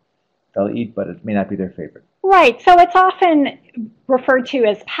that they'll eat, but it may not be their favorite. Right, so it's often referred to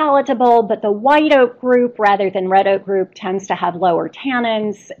as palatable, but the white oak group rather than red oak group tends to have lower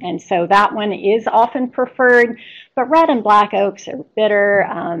tannins, and so that one is often preferred. But red and black oaks are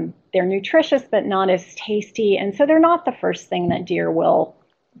bitter, they're nutritious but not as tasty, and so they're not the first thing that deer will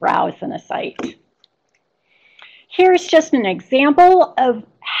browse in a site. Here's just an example of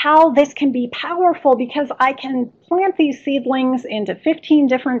how this can be powerful, because I can plant these seedlings into 15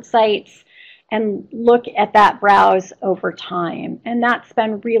 different sites and look at that browse over time. And that's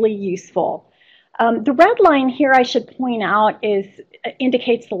been really useful. The red line here, I should point out,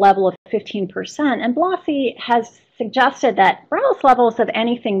 indicates the level of 15%. And Blasi has suggested that browse levels of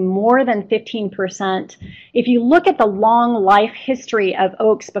anything more than 15%, if you look at the long life history of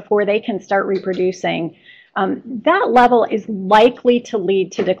oaks before they can start reproducing, that level is likely to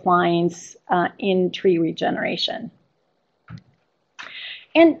lead to declines in tree regeneration.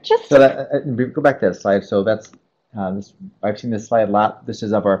 And just so go back to that slide. So that's I've seen this slide a lot. This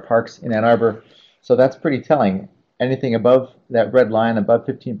is of our parks in Ann Arbor. So that's pretty telling. Anything above that red line, above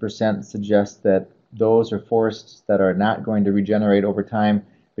 15%, suggests that those are forests that are not going to regenerate over time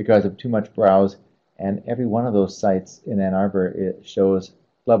because of too much browse. And every one of those sites in Ann Arbor, it shows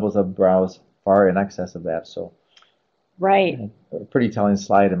levels of browse far in excess of that. So, right, a pretty telling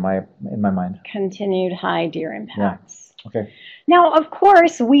slide in my mind. Continued high deer impacts. Yeah. Okay. Now, of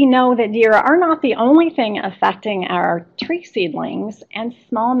course, we know that deer are not the only thing affecting our tree seedlings, and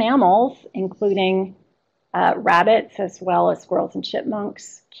small mammals, including rabbits as well as squirrels and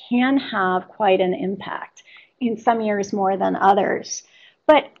chipmunks, can have quite an impact, in some years more than others.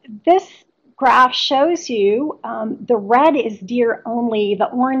 But this graph shows you the red is deer only, the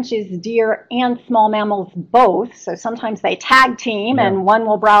orange is deer and small mammals both. So sometimes they tag team, and one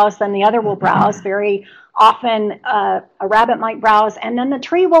will browse, then the other will browse. Very often a rabbit might browse, and then the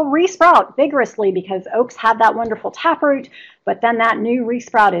tree will resprout vigorously because oaks have that wonderful taproot, but then that new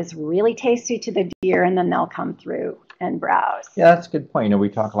resprout is really tasty to the deer, and then they'll come through and browse. Yeah, that's a good point. You know, we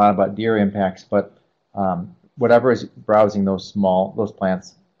talk a lot about deer impacts, but whatever is browsing those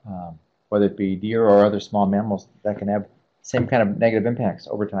plants, whether it be deer or other small mammals, that can have the same kind of negative impacts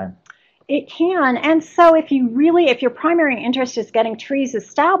over time. It can, and so if your primary interest is getting trees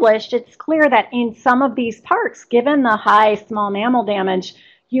established, it's clear that in some of these parks, given the high small mammal damage,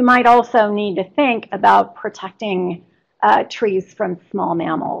 you might also need to think about protecting trees from small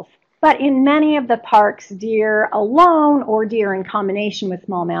mammals. But in many of the parks, deer alone or deer in combination with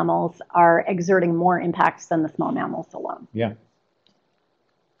small mammals are exerting more impacts than the small mammals alone. Yeah.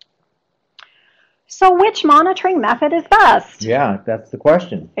 So which monitoring method is best? Yeah, that's the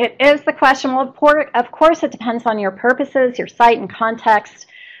question. It is the question. Well, of course, it depends on your purposes, your site, and context.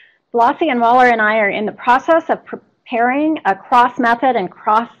 Blasi and Waller and I are in the process of preparing a cross-method and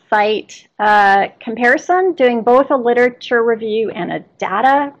cross-site comparison, doing both a literature review and a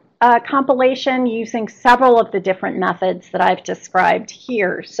data compilation using several of the different methods that I've described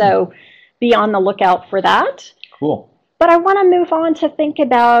here. So be on the lookout for that. Cool. But I want to move on to think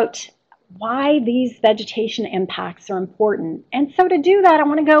about why these vegetation impacts are important. And so to do that, I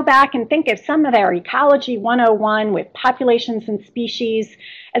want to go back and think of some of our Ecology 101 with populations and species,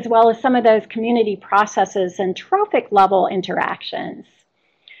 as well as some of those community processes and trophic level interactions.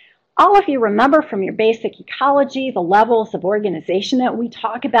 All of you remember from your basic ecology the levels of organization that we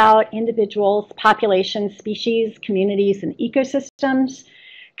talk about: individuals, populations, species, communities, and ecosystems.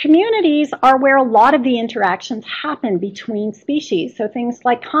 Communities are where a lot of the interactions happen between species. So things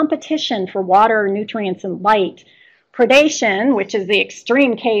like competition for water, nutrients, and light. Predation, which is the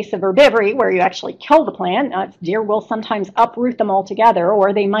extreme case of herbivory, where you actually kill the plant. Deer will sometimes uproot them altogether,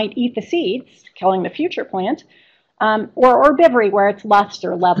 or they might eat the seeds, killing the future plant. Or herbivory, where it's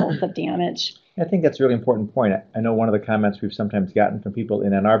lesser levels of damage. I think that's a really important point. I know one of the comments we've sometimes gotten from people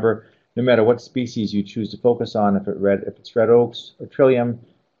in Ann Arbor, no matter what species you choose to focus on, if it's red oaks or trillium,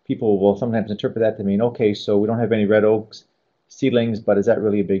 people will sometimes interpret that to mean, okay, so we don't have any red oaks seedlings, but is that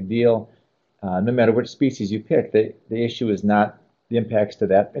really a big deal? No matter which species you pick, the issue is not the impacts to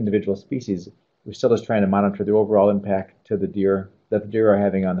that individual species. We're still just trying to monitor the overall impact to the deer that the deer are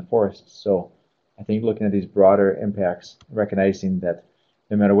having on the forest. So I think looking at these broader impacts, recognizing that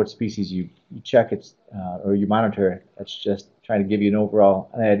no matter what species you check or you monitor, it's just trying to give you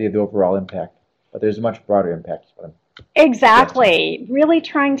an idea of the overall impact. But there's a much broader impact. Exactly. Really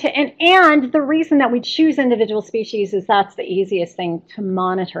trying to, and the reason that we choose individual species is that's the easiest thing to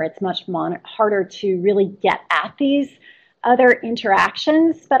monitor. It's much harder to really get at these other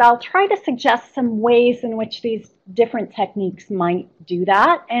interactions, but I'll try to suggest some ways in which these different techniques might do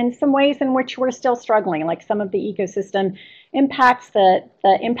that, and some ways in which we're still struggling, like some of the ecosystem impacts, the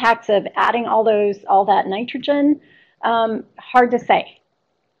impacts of adding all that nitrogen. Hard to say.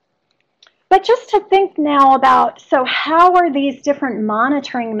 But just to think now about, so how are these different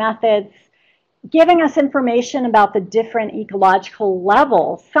monitoring methods giving us information about the different ecological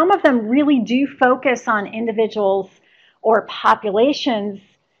levels? Some of them really do focus on individuals or populations,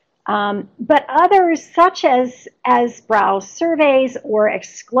 but others, such as browse surveys or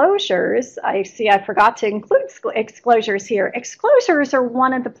exclosures, I forgot to include exclosures here. Exclosures are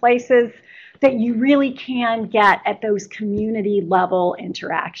one of the places that you really can get at those community level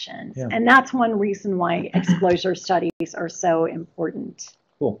interactions. Yeah. And that's one reason why exclosure studies are so important.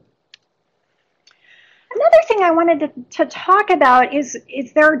 Cool. Another thing I wanted to talk about is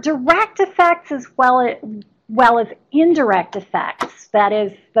there are direct effects as well as indirect effects, that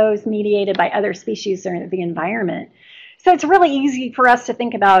is, those mediated by other species or the environment. So it's really easy for us to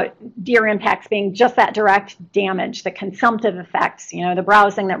think about deer impacts being just that direct damage, the consumptive effects, you know, the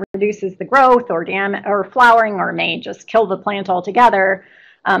browsing that reduces the growth or flowering or may just kill the plant altogether.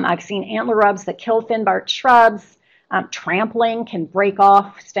 I've seen antler rubs that kill thin-barked shrubs. Trampling can break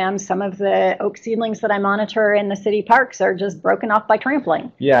off stems. Some of the oak seedlings that I monitor in the city parks are just broken off by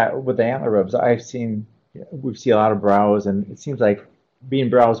trampling. Yeah, with the antler rubs, we've seen a lot of browse, and it seems like being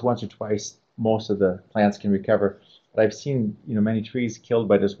browsed once or twice, most of the plants can recover. But I've seen, many trees killed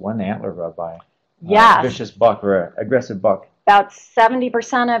by just one antler rub by a vicious buck or an aggressive buck. About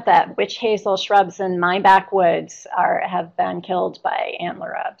 70% of that witch hazel shrubs in my backwoods have been killed by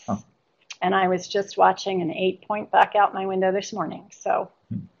antler rubs. Oh. And I was just watching an 8-point buck out my window this morning.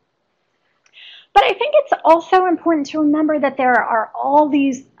 But I think it's also important to remember that there are all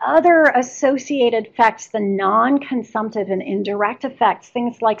these other associated effects, the non-consumptive and indirect effects,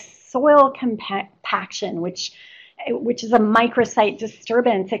 things like soil compaction, which is a microsite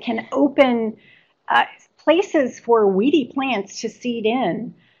disturbance. It can open places for weedy plants to seed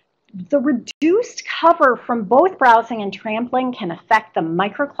in. The reduced cover from both browsing and trampling can affect the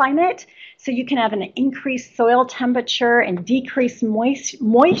microclimate. So you can have an increased soil temperature and decreased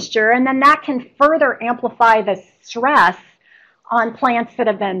moisture, and then that can further amplify the stress on plants that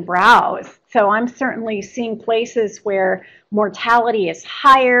have been browsed. So I'm certainly seeing places where mortality is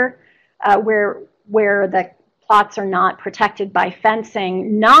higher, where the plots are not protected by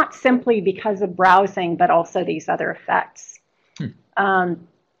fencing, not simply because of browsing, but also these other effects.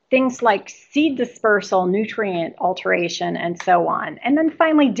 Things like seed dispersal, nutrient alteration, and so on. And then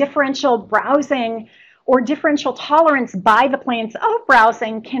finally, differential browsing or differential tolerance by the plants of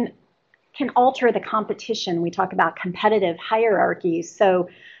browsing can alter the competition. We talk about competitive hierarchies. So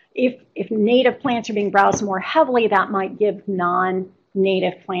if native plants are being browsed more heavily, that might give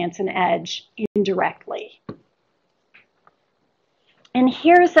non-native plants an edge indirectly. And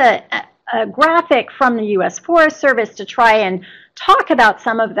here's a graphic from the U.S. Forest Service to try and talk about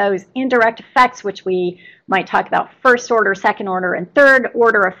some of those indirect effects, which we might talk about first order, second order, and third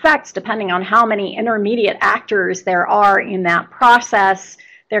order effects, depending on how many intermediate actors there are in that process.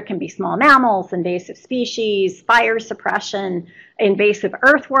 There can be small mammals, invasive species, fire suppression, invasive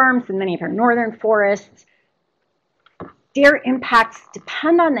earthworms in many of our northern forests. Deer impacts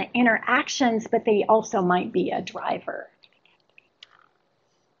depend on the interactions, but they also might be a driver.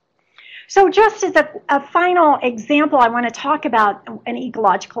 So just as a final example, I want to talk about an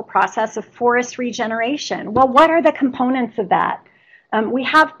ecological process of forest regeneration. Well, what are the components of that? We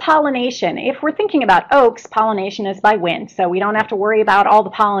have pollination. If we're thinking about oaks, pollination is by wind, so we don't have to worry about all the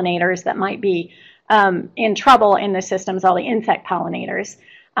pollinators that might be in trouble in the systems, all the insect pollinators.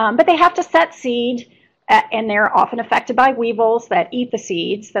 But they have to set seed, and they're often affected by weevils that eat the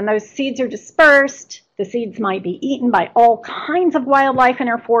seeds. Then those seeds are dispersed. The seeds might be eaten by all kinds of wildlife in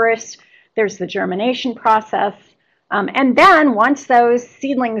our forests. There's the germination process. And then once those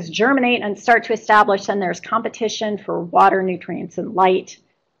seedlings germinate and start to establish, then there's competition for water, nutrients, and light.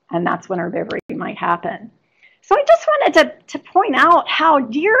 And that's when herbivory might happen. So I just wanted to point out how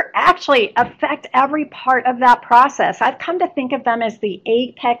deer actually affect every part of that process. I've come to think of them as the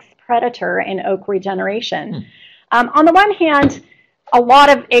apex predator in oak regeneration. On the one hand, a lot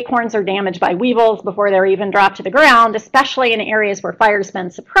of acorns are damaged by weevils before they're even dropped to the ground, especially in areas where fire's been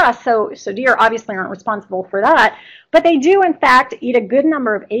suppressed. So deer obviously aren't responsible for that. But they do, in fact, eat a good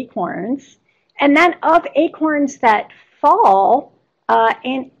number of acorns. And then of acorns that fall,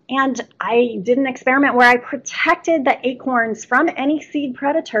 and I did an experiment where I protected the acorns from any seed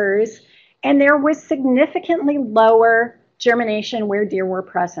predators, and there was significantly lower germination where deer were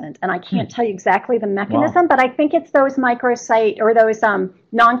present. And I can't tell you exactly the mechanism, but I think it's those microsite or those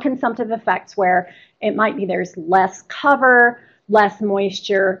non-consumptive effects where it might be there's less cover, less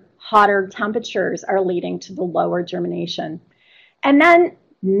moisture, hotter temperatures are leading to the lower germination. And then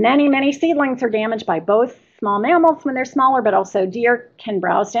many, many seedlings are damaged by both small mammals when they're smaller, but also deer can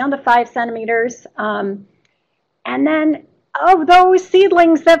browse down to 5 centimeters. And then of those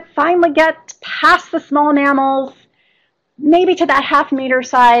seedlings that finally get past the small mammals, maybe to that half-meter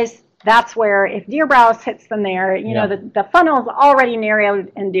size, that's where if deer browse hits them there, the funnel is already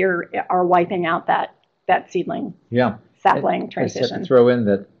narrowed and deer are wiping out that seedling sapling transition. I have to throw in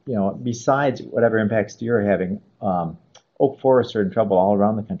that, besides whatever impacts deer are having, oak forests are in trouble all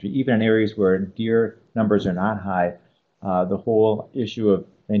around the country, even in areas where deer numbers are not high. The whole issue of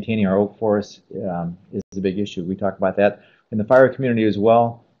maintaining our oak forests is a big issue. We talk about that in the fire community as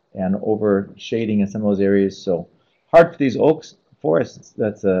well, and over shading in some of those areas. So hard for these oak forests.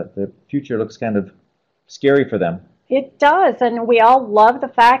 The future looks kind of scary for them. It does, and we all love the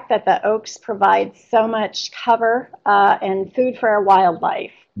fact that the oaks provide so much cover and food for our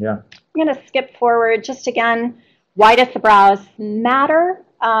wildlife. Yeah. I'm going to skip forward just again. Why does the browse matter?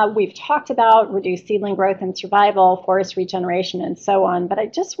 We've talked about reduced seedling growth and survival, forest regeneration, and so on, but I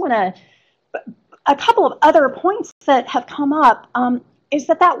just want to, a couple of other points that have come up is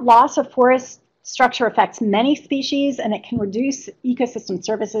that loss of forest structure affects many species, and it can reduce ecosystem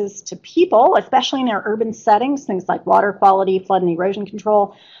services to people, especially in our urban settings, things like water quality, flood and erosion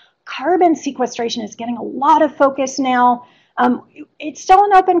control. Carbon sequestration is getting a lot of focus now. It's still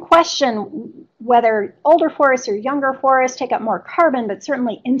an open question whether older forests or younger forests take up more carbon, but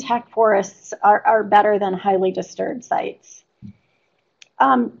certainly intact forests are better than highly disturbed sites.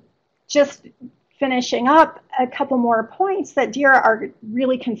 Just finishing up, a couple more points that deer are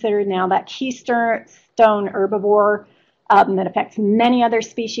really considered now that keystone herbivore that affects many other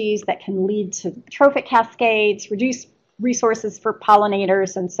species, that can lead to trophic cascades, reduce resources for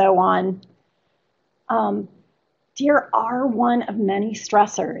pollinators, and so on. Deer are one of many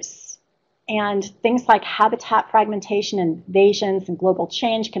stressors, and things like habitat fragmentation, invasions, and global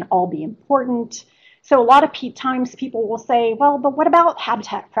change can all be important. So a lot of times people will say, well, but what about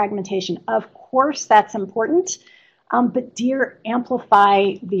habitat fragmentation? Of course that's important, but deer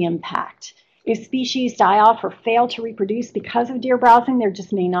amplify the impact. If species die off or fail to reproduce because of deer browsing, there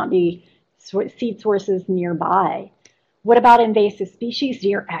just may not be seed sources nearby. What about invasive species?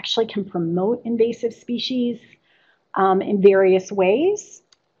 Deer actually can promote invasive species in various ways.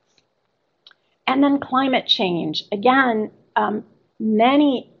 And then climate change. Again,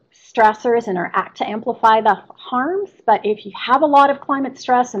 many stressors interact to amplify the harms, but if you have a lot of climate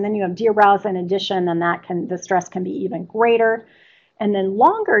stress and then you have deer browse in addition, then the stress can be even greater. And then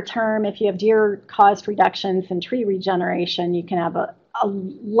longer term, if you have deer-caused reductions in tree regeneration, you can have a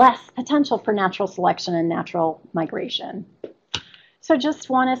less potential for natural selection and natural migration. So just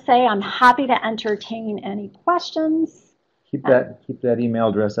want to say I'm happy to entertain any questions. Keep that email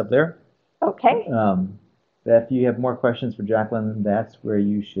address up there. Okay. That if you have more questions for Jacqueline, that's where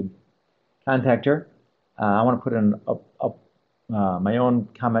you should contact her. I want to put in my own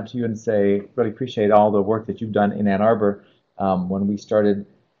comment to you and say, really appreciate all the work that you've done in Ann Arbor. When we started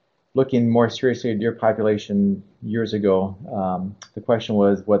looking more seriously at deer population years ago, the question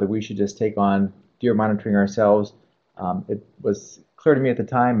was whether we should just take on deer monitoring ourselves. It was clear to me at the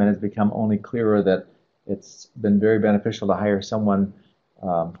time, and it's become only clearer that it's been very beneficial to hire someone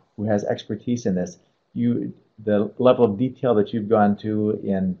who has expertise in this. The level of detail that you've gone to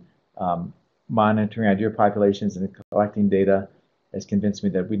in monitoring our deer populations and collecting data has convinced me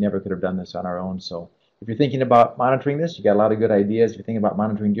that we never could have done this on our own. So if you're thinking about monitoring this, you got a lot of good ideas. If you're thinking about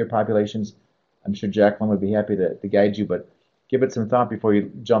monitoring deer populations, I'm sure Jacqueline would be happy to guide you, but give it some thought before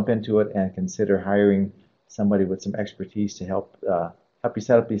you jump into it, and consider hiring somebody with some expertise to help you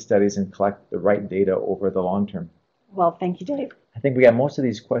set up these studies and collect the right data over the long term. Well, thank you, Dave. I think we got most of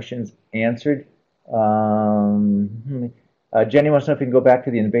these questions answered. Jenny wants to know if you can go back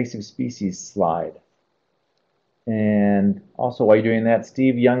to the invasive species slide. And also, while you're doing that,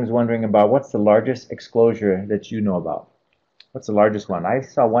 Steve Young's wondering about what's the largest exclosure that you know about? What's the largest one? I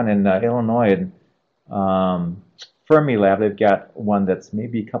saw one in Illinois, Fermilab. They've got one that's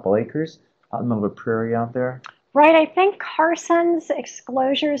maybe a couple acres out in the middle of a prairie out there. Right. I think Carson's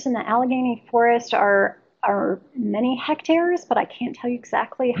exclosures in the Allegheny Forest are many hectares, but I can't tell you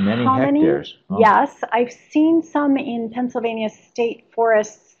exactly how many. Many hectares. Oh. Yes, I've seen some in Pennsylvania state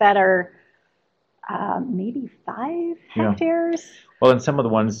forests that are maybe 5 hectares. Well, and some of the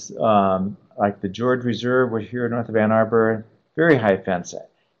ones like the George Reserve, we're here north of Ann Arbor, very high fence.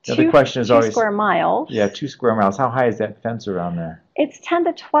 The question is always 2 square miles. Yeah, 2 square miles. How high is that fence around there? It's 10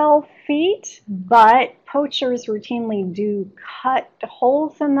 to 12 feet, but poachers routinely do cut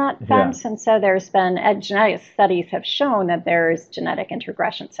holes in that fence, and so there's been genetic studies have shown that there's genetic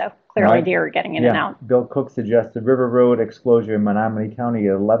introgression. So clearly, deer are getting in and out. Bill Cook suggests the River Road exclosure in Menominee County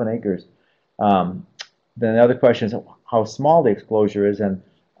at 11 acres. Then the other question is how small the exclosure is, and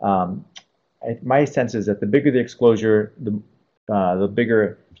my sense is that the bigger the exclosure, the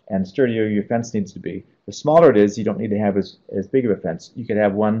bigger and sturdier your fence needs to be. The smaller it is, you don't need to have as big of a fence. You could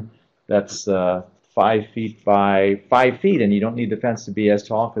have one that's 5 feet by 5 feet, and you don't need the fence to be as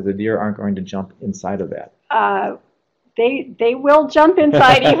tall because the deer aren't going to jump inside of that. They will jump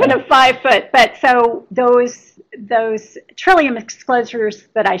inside even a 5 foot. But so those trillium exclosures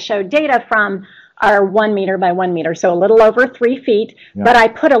that I showed data from are 1 meter by 1 meter, so a little over 3 feet. Yeah. But I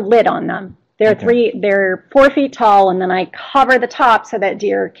put a lid on them. They're 4 feet tall, and then I cover the top so that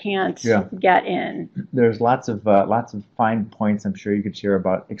deer can't get in. There's lots of fine points I'm sure you could share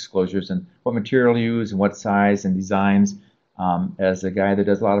about exclosures and what material you use and what size and designs. As a guy that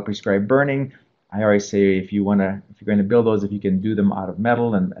does a lot of prescribed burning, I always say if you're going to build those, if you can do them out of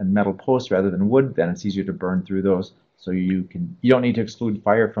metal and metal posts rather than wood, then it's easier to burn through those. So you don't need to exclude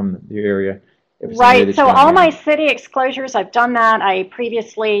fire from the area. Right. So all my city exclosures, I've done that. I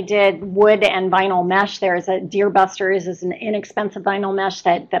previously did wood and vinyl mesh. There's a Deer Busters is an inexpensive vinyl mesh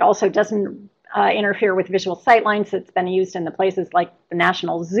that also doesn't interfere with visual sight lines. It's been used in the places like the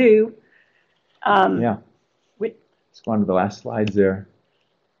National Zoo. Let's go on to the last slides there.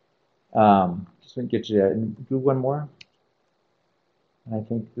 Just want to get you do one more. And I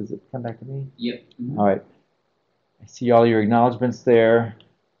think, does it come back to me? Yep. Mm-hmm. All right. I see all your acknowledgments there.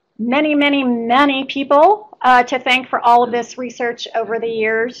 Many, many, many people to thank for all of this research over the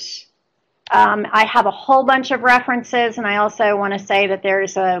years. I have a whole bunch of references, and I also want to say that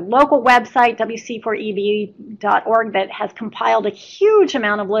there's a local website, wc4ev.org, that has compiled a huge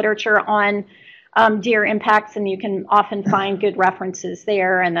amount of literature on deer impacts, and you can often find good references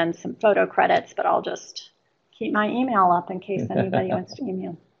there, and then some photo credits, but I'll just keep my email up in case anybody wants to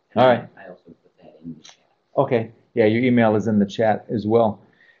email. All right. I also put that in the chat. Okay. Yeah, your email is in the chat as well.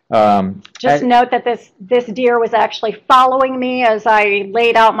 Just note that this deer was actually following me as I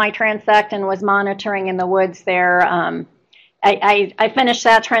laid out my transect and was monitoring in the woods there. I finished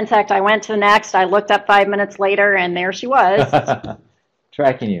that transect. I went to the next. I looked up 5 minutes later, and there she was.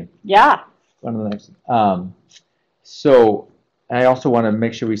 Tracking you. Yeah. One of the next. So I also want to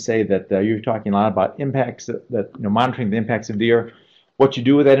make sure we say that you're talking a lot about impacts, that monitoring the impacts of deer. What you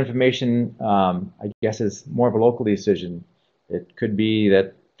do with that information, I guess, is more of a local decision. It could be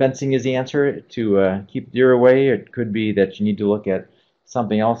that fencing is the answer to keep deer away. It could be that you need to look at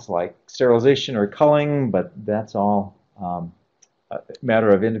something else like sterilization or culling, but that's all a matter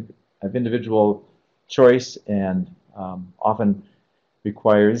of individual choice, and often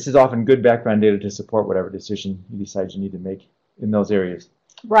requires. This is often good background data to support whatever decision you decide you need to make in those areas.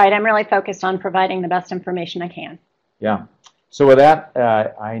 Right. I'm really focused on providing the best information I can. Yeah. So with that,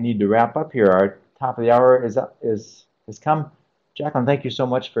 I need to wrap up here. Our top of the hour has come. Jacqueline, thank you so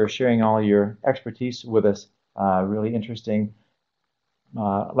much for sharing all your expertise with us. Really interesting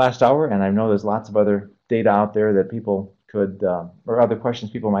last hour, and I know there's lots of other data out there that people could, or other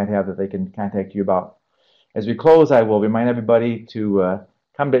questions people might have that they can contact you about. As we close, I will remind everybody to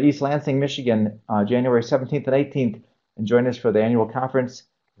come to East Lansing, Michigan, January 17th and 18th, and join us for the annual conference.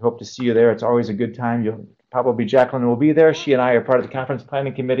 We hope to see you there. It's always a good time. Probably Jacqueline will be there. She and I are part of the conference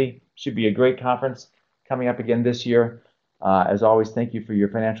planning committee. Should be a great conference coming up again this year. As always, thank you for your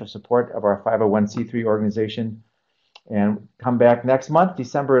financial support of our 501c3 organization. And come back next month,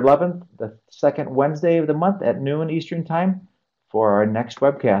 December 11th, the second Wednesday of the month at noon Eastern Time for our next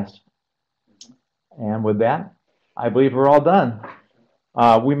webcast. And with that, I believe we're all done.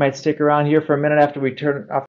 We might stick around here for a minute after we turn off